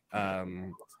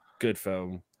 Good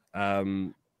film.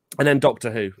 And then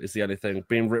Doctor Who is the only thing.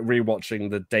 Been rewatching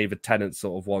the David Tennant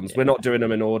sort of ones. We're not doing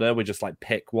them in order. We just like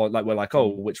pick one. Like we're like, oh,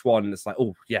 which one? And it's like,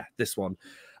 oh yeah, this one.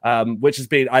 Which has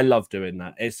been, I love doing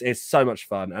that. It's so much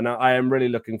fun, and I am really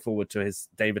looking forward to his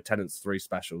David Tennant's 3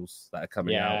 specials that are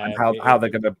coming out and how they're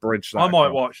going to bridge that. I might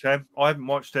watch them. I haven't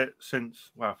watched it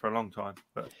since for a long time.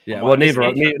 But yeah, well,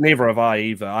 neither have I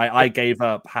either. I gave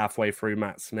up halfway through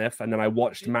Matt Smith, and then I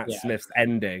watched Matt Smith's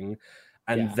ending.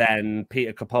 And then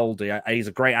Peter Capaldi, he's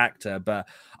a great actor, but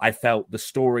I felt the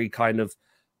story kind of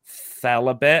fell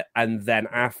a bit. And then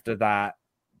after that,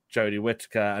 Jodie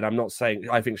Whittaker, and I'm not saying,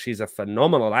 I think she's a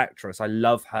phenomenal actress. I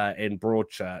love her in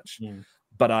Broadchurch,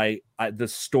 but the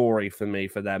story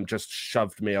for them just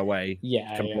shoved me away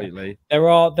completely.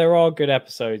 Yeah. There are good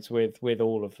episodes with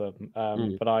all of them,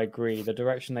 but I agree the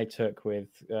direction they took with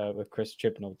Chris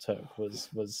Chibnall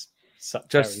was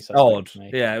just odd.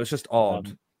 Yeah, it was just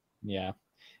odd. Yeah,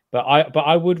 but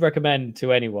I would recommend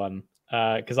to anyone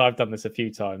because I've done this a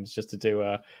few times just to do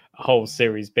a whole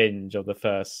series binge of the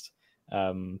first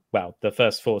well, the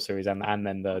first 4 series and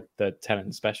then the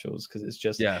Tennant specials, because it's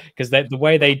just Yeah. because the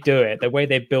way they do it, the way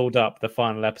they build up the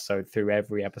final episode through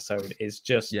every episode is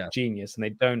just genius,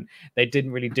 and they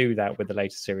didn't really do that with the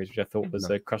latest series, which I thought was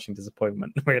a crushing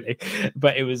disappointment, really.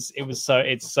 But it's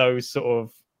so sort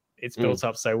of it's built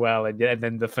up so well, and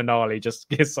then the finale just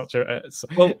is such a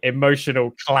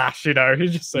emotional clash,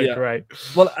 it's just so great.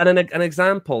 Well, and an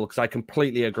example, because I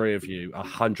completely agree with you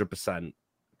 100%.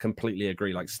 Completely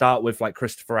agree. Like, start with like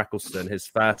Christopher Eccleston, his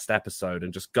first episode,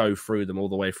 and just go through them all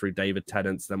the way through David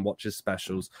Tennant's, then watch his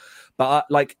specials. But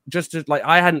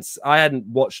I hadn't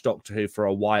watched Doctor Who for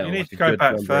a while. You need to go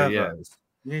back further.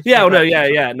 No,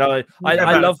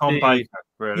 I love the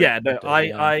really.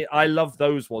 I love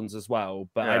those ones as well.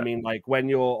 But I mean, like, when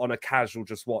you're on a casual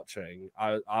just watching,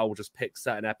 I'll just pick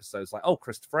certain episodes, like,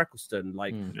 Christopher Eccleston,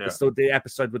 like the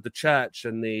episode with the church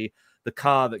and the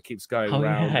car that keeps going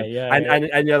around,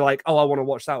 and you're like, I want to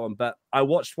watch that one. But I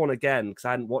watched one again because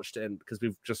I hadn't watched it because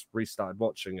we've just restarted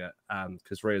watching it,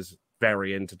 because Ria's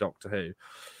very into Doctor Who,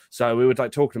 so we were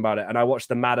like talking about it, and I watched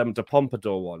the Madame de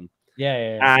Pompadour one.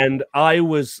 And I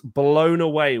was blown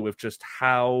away with just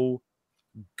how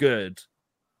good.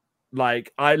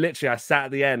 Like, I sat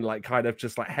at the end, like, kind of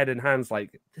just like head in hands,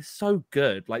 like, this is so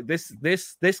good. Like, this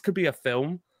could be a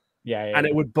film. And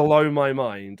it would blow my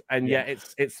mind. And yet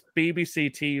it's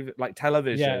BBC TV, like,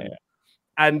 television.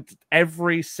 And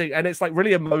and it's like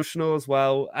really emotional as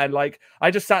well. And like,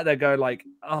 I just sat there going like,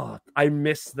 I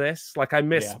miss this. Like, I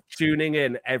miss tuning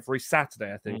in every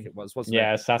Saturday, I think it was, wasn't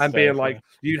it? Saturday, and being like,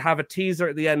 you'd have a teaser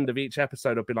at the end of each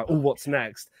episode of being like, what's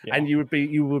next? And you would be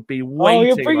waiting.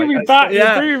 You're bringing me back.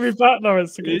 You're bringing me back now.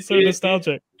 It's so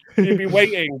nostalgic. You'd be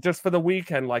waiting just for the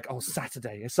weekend, like,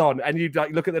 Saturday, it's on, and you'd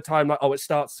like look at the time, like, it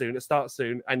starts soon,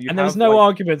 and there was no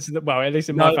arguments. Well, at least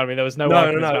in my family, there was no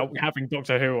arguments about having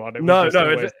Doctor Who on. It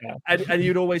was and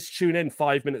you'd always tune in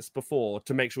 5 minutes before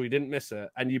to make sure you didn't miss it,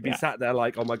 and you'd be sat there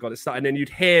like, oh my god, it's starting, and then you'd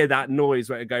hear that noise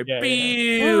where it go, dun,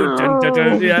 dun,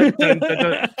 dun, dun, dun,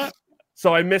 dun.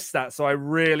 So I missed that, so I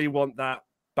really want that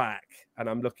back, and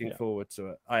I'm looking forward to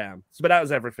it. I am. But that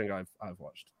was everything I've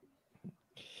watched.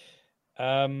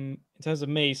 In terms of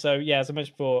me, so as I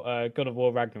mentioned before, God of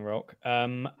War Ragnarok.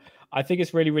 I think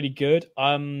it's really, really good.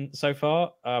 So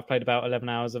far, I've played about 11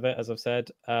 hours of it, as I've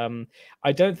said.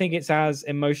 I don't think it's as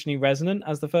emotionally resonant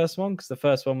as the first one, because the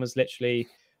first one was literally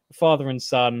father and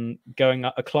son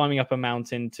climbing up a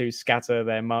mountain to scatter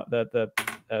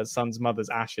the son's mother's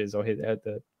ashes, or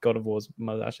the God of War's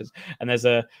mother's ashes. And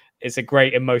it's a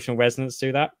great emotional resonance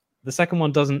to that. The second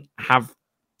one doesn't have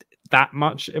that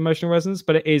much emotional resonance,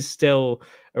 but it is still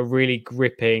a really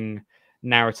gripping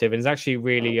narrative, and it's actually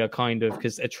really a kind of,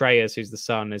 because Atreus, who's the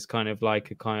son, is kind of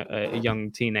like a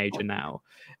young teenager now,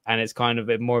 and it's kind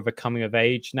of more of a coming of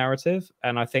age narrative,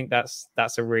 and I think that's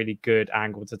a really good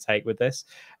angle to take with this.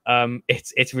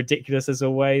 It's ridiculous as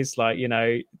always, like,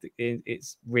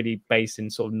 it's really based in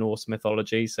sort of Norse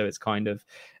mythology, so it's kind of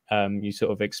you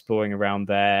sort of exploring around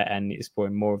there and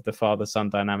exploring more of the father-son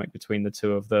dynamic between the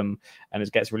two of them, and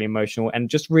it gets really emotional and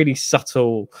just really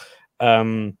subtle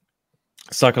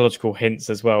psychological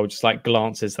hints as well, just like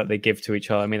glances that they give to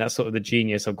each other. I mean, that's sort of the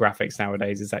genius of graphics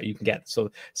nowadays, is that you can get sort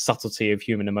of subtlety of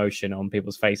human emotion on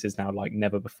people's faces now like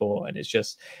never before, and it's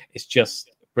just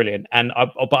brilliant. And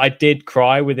but I did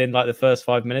cry within like the first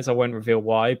 5 minutes. I won't reveal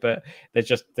why, but there's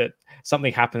just that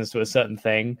something happens to a certain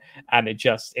thing, and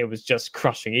it was just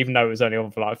crushing. Even though it was only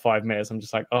on for like 5 minutes, I'm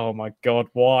just like, oh my god,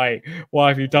 why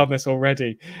have you done this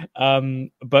already?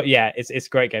 But yeah, it's a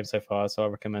great game so far, so I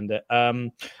recommend it.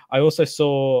 I also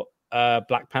saw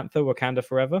Black Panther: Wakanda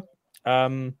Forever.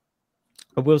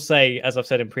 I will say, as I've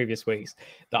said in previous weeks,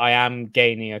 that I am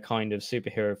gaining a kind of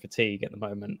superhero fatigue at the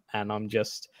moment, and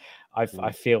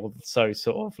I feel so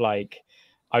sort of like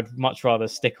I'd much rather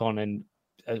stick on in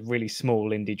a really small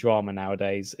indie drama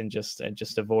nowadays and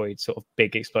just avoid sort of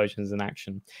big explosions and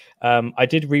action. I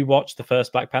did rewatch the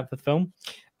first Black Panther film,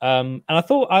 and I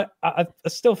thought I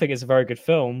still think it's a very good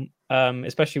film,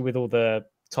 especially with all the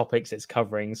topics it's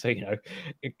covering. So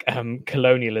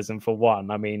colonialism for one.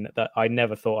 I mean, that I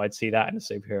never thought I'd see that in a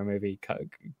superhero movie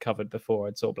covered before.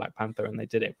 I saw Black Panther, and they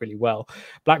did it really well.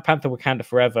 Black Panther: Wakanda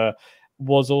Forever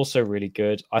was also really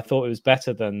good. I thought it was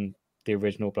better than the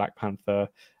original Black Panther.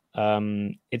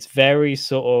 It's very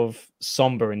sort of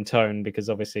somber in tone, because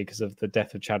of the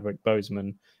death of Chadwick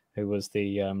Boseman, who was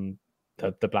the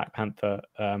Black Panther,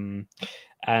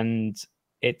 and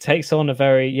it takes on a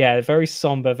very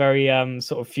somber, very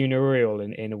sort of funereal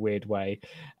in a weird way,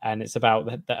 and it's about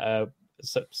that.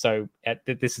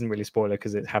 This isn't really spoiler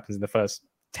because it happens in the first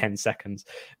 10 seconds,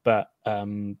 but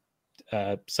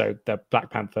so the Black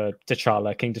Panther,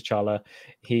 T'Challa, King T'Challa,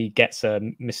 he gets a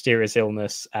mysterious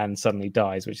illness and suddenly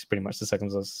dies, which is pretty much the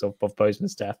circumstances of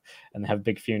Boseman's death. And they have a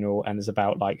big funeral, and it's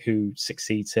about like who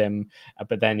succeeds him.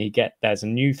 But then there's a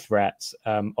new threat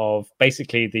of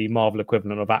basically the Marvel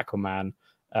equivalent of Aquaman,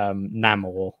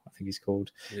 Namor, I think he's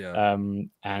called. Yeah.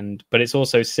 But it's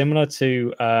also similar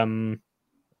to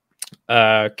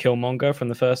Killmonger from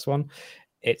the first one.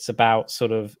 It's about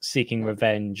sort of seeking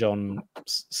revenge on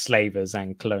slavers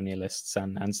and colonialists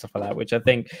and stuff like that, which I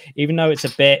think, even though it's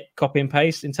a bit copy and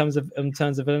paste in terms of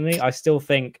villainy, I still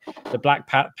think the Black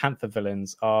Panther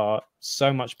villains are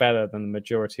so much better than the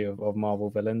majority of Marvel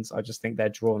villains. I just think they're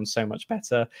drawn so much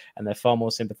better, and they're far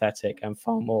more sympathetic and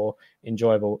far more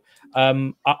enjoyable.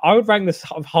 I would rank this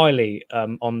highly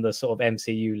on the sort of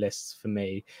MCU lists for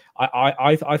me.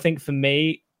 I think for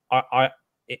me,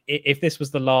 if this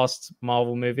was the last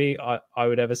Marvel movie I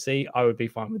would ever see, I would be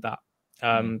fine with that.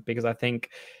 Because I think,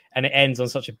 and it ends on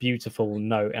such a beautiful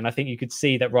note, and I think you could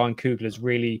see that Ryan Coogler is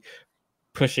really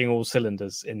pushing all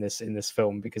cylinders in this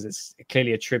film, because it's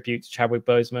clearly a tribute to Chadwick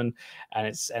Boseman, and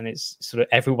it's sort of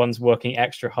everyone's working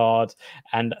extra hard.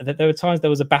 And there were times there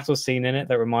was a battle scene in it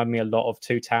that reminded me a lot of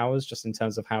Two Towers, just in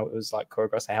terms of how it was like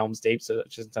choreographed, Helm's Deep, so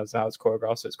just in terms of how it's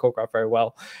choreographed. So it's choreographed very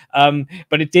well.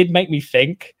 But it did make me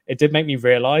think. It did make me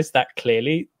realize that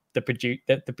clearly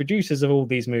the producers of all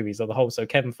these movies, or the whole, so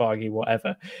Kevin Feige,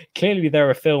 whatever, clearly there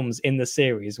are films in the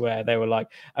series where they were like,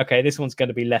 okay, this one's going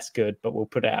to be less good, but we'll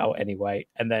put it out anyway.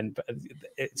 And then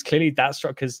it's clearly that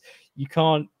struck, because you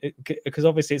can't, because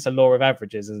obviously it's a law of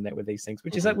averages, isn't it, with these things,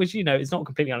 which is which, you know, it's not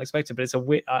completely unexpected, but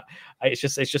it's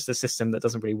just a system that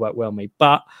doesn't really work well with me.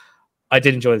 But I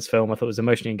did enjoy this film. I thought it was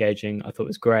emotionally engaging. I thought it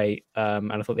was great.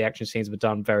 And I thought the action scenes were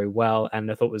done very well.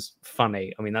 And I thought it was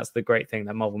funny. I mean, that's the great thing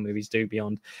that Marvel movies do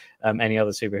beyond any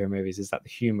other superhero movies, is that the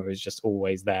humor is just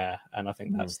always there. And I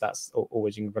think that's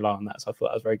always, you can rely on that. So I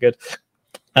thought that was very good.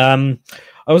 I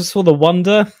also saw The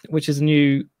Wonder, which is a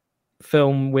new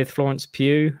film with Florence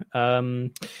Pugh,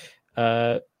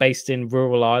 based in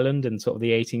rural Ireland in sort of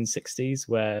the 1860s,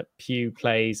 where Pugh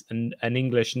plays an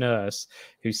English nurse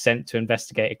who's sent to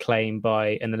investigate a claim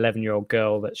by an 11-year-old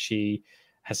girl that she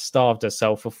has starved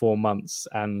herself for 4 months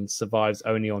and survives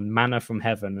only on manna from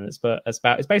heaven. And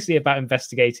it's basically about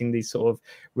investigating these sort of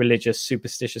religious,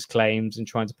 superstitious claims and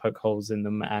trying to poke holes in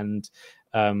them, and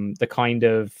the kind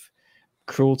of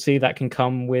cruelty that can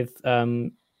come with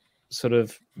sort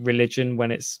of religion when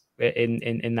it's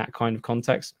in that kind of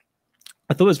context.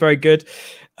 I thought it was very good.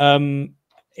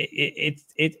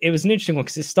 It was an interesting one,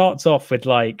 because it starts off with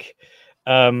like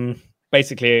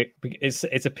basically it's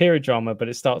a period drama, but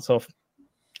it starts off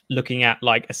looking at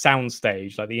like a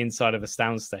soundstage, like the inside of a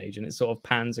soundstage, and it sort of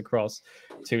pans across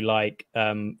to like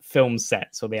film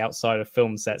sets, or the outside of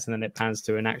film sets, and then it pans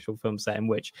to an actual film set in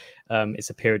which it's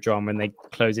a period drama, and they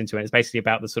close into it. It's basically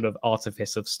about the sort of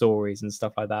artifice of stories and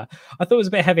stuff like that. I thought it was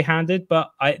a bit heavy-handed,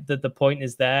 but the point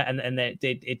is there, and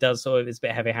it does sort of, it's a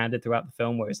bit heavy-handed throughout the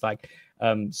film, where it's like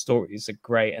stories are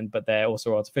great, but they're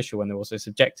also artificial, and they're also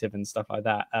subjective and stuff like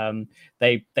that.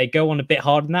 They go on a bit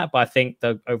hard in that, but I think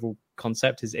the overall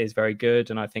concept is very good,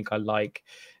 and I think I like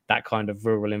that kind of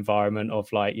rural environment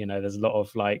of, like, you know, there's a lot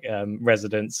of like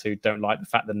residents who don't like the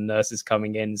fact that a nurse is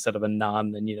coming in instead of a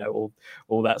nun, and you know,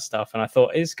 all that stuff. And I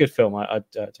thought it's a good film. I'd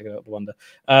check it out, The Wonder.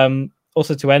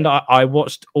 Also, to end, I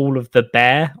watched all of The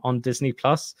Bear on Disney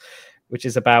Plus, which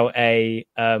is about a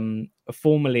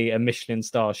formerly a Michelin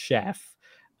star chef.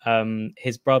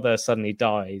 His brother suddenly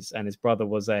dies, and his brother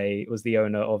was the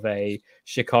owner of a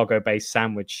Chicago-based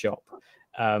sandwich shop.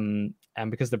 And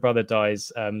because the brother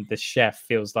dies, the chef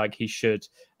feels like he should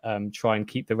try and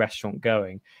keep the restaurant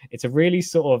going. It's a really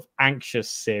sort of anxious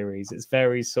series. It's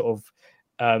very sort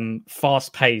of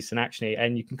fast-paced and actiony,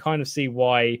 and you can kind of see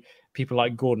why people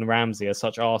like Gordon Ramsay are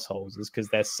such assholes, is because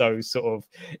they're so sort of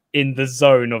in the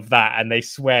zone of that, and they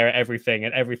swear at everything,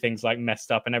 and everything's like messed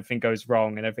up, and everything goes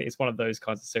wrong, and everything. It's one of those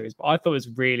kinds of series. But I thought it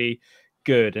was really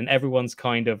good, and everyone's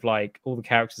kind of like, all the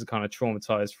characters are kind of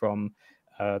traumatized from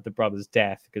the brother's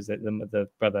death, because the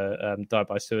brother died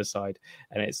by suicide,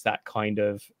 and it's that kind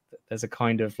of, there's a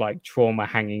kind of like trauma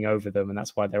hanging over them, and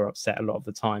that's why they're upset a lot of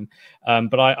the time.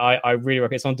 But I really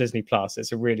recommend. It's on Disney Plus.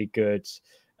 It's a really good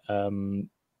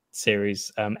series.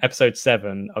 Episode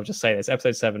 7, I'll just say this,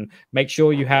 episode 7, make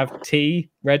sure you have tea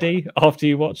ready after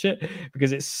you watch it,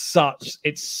 because it's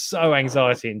so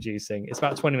anxiety inducing. It's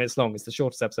about 20 minutes long. It's the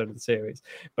shortest episode of the series,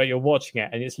 but you're watching it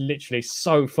and it's literally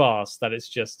so fast that it's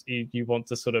just you want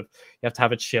to sort of, you have to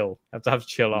have a chill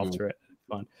after it.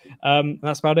 Fine.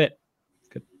 That's about it.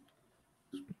 Good.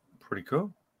 Pretty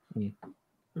cool. Mm.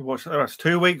 We watched that's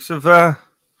 2 weeks of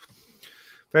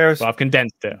Various. Well, I've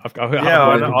condensed it. Yeah,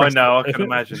 I know. I can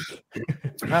imagine.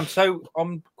 So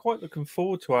I'm quite looking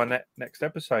forward to our next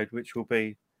episode, which will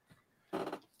be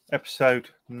episode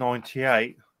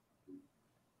 98.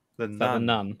 The Nun. The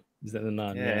Nun. Is that the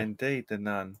Nun? Yeah, indeed, the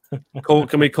Nun.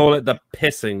 Can we call it the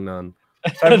pissing nun?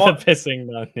 So The pissing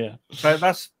Nun. Yeah. So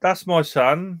that's my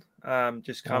son.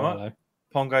 Just come up. Hello.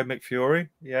 Pongo McFury.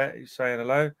 Yeah, he's saying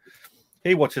hello.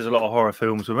 He watches a lot of horror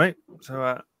films with me.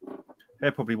 So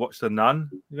he'll probably watch The Nun.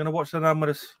 You're going to watch The Nun with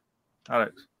us,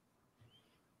 Alex?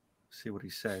 See what he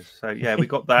says. So, yeah, we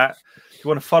got that. If you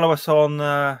want to follow us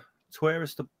on Twitter,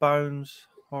 it's the Bones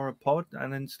Horror Pod,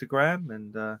 and Instagram,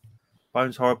 and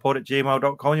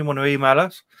boneshorrorpod@gmail.com. You want to email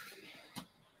us.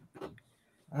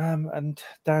 And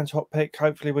Dan's hot pick,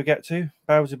 hopefully we'll get to.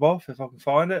 Beelzebub, if I can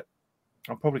find it.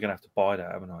 I'm probably going to have to buy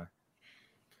that, haven't I?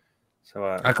 So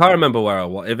I can't remember where I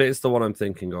was. If it's the one I'm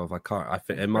thinking of, I can't. I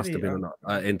think it must have been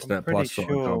an Internet Plus sort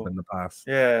of job in the past.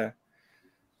 Yeah.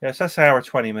 Yes, that's an hour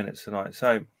 20 minutes tonight.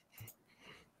 So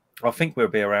I think we'll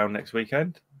be around next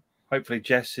weekend. Hopefully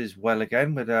Jess is well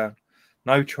again with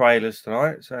no trailers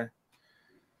tonight. So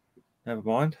never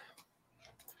mind.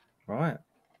 Right.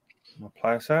 I'll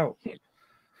play us out.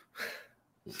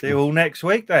 See you all next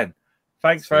week then.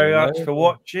 Thanks very much for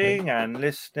watching and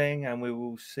listening, and we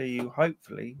will see you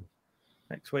hopefully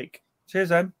next week. Cheers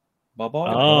then.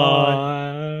 Bye-bye.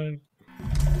 Bye.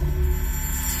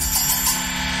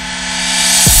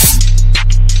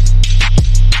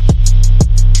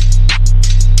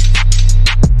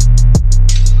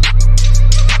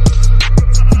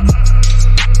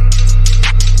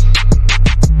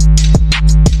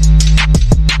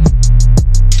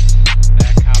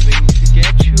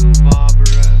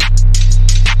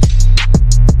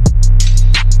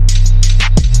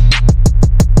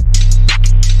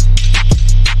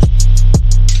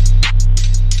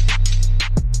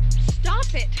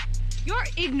 You're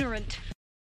ignorant.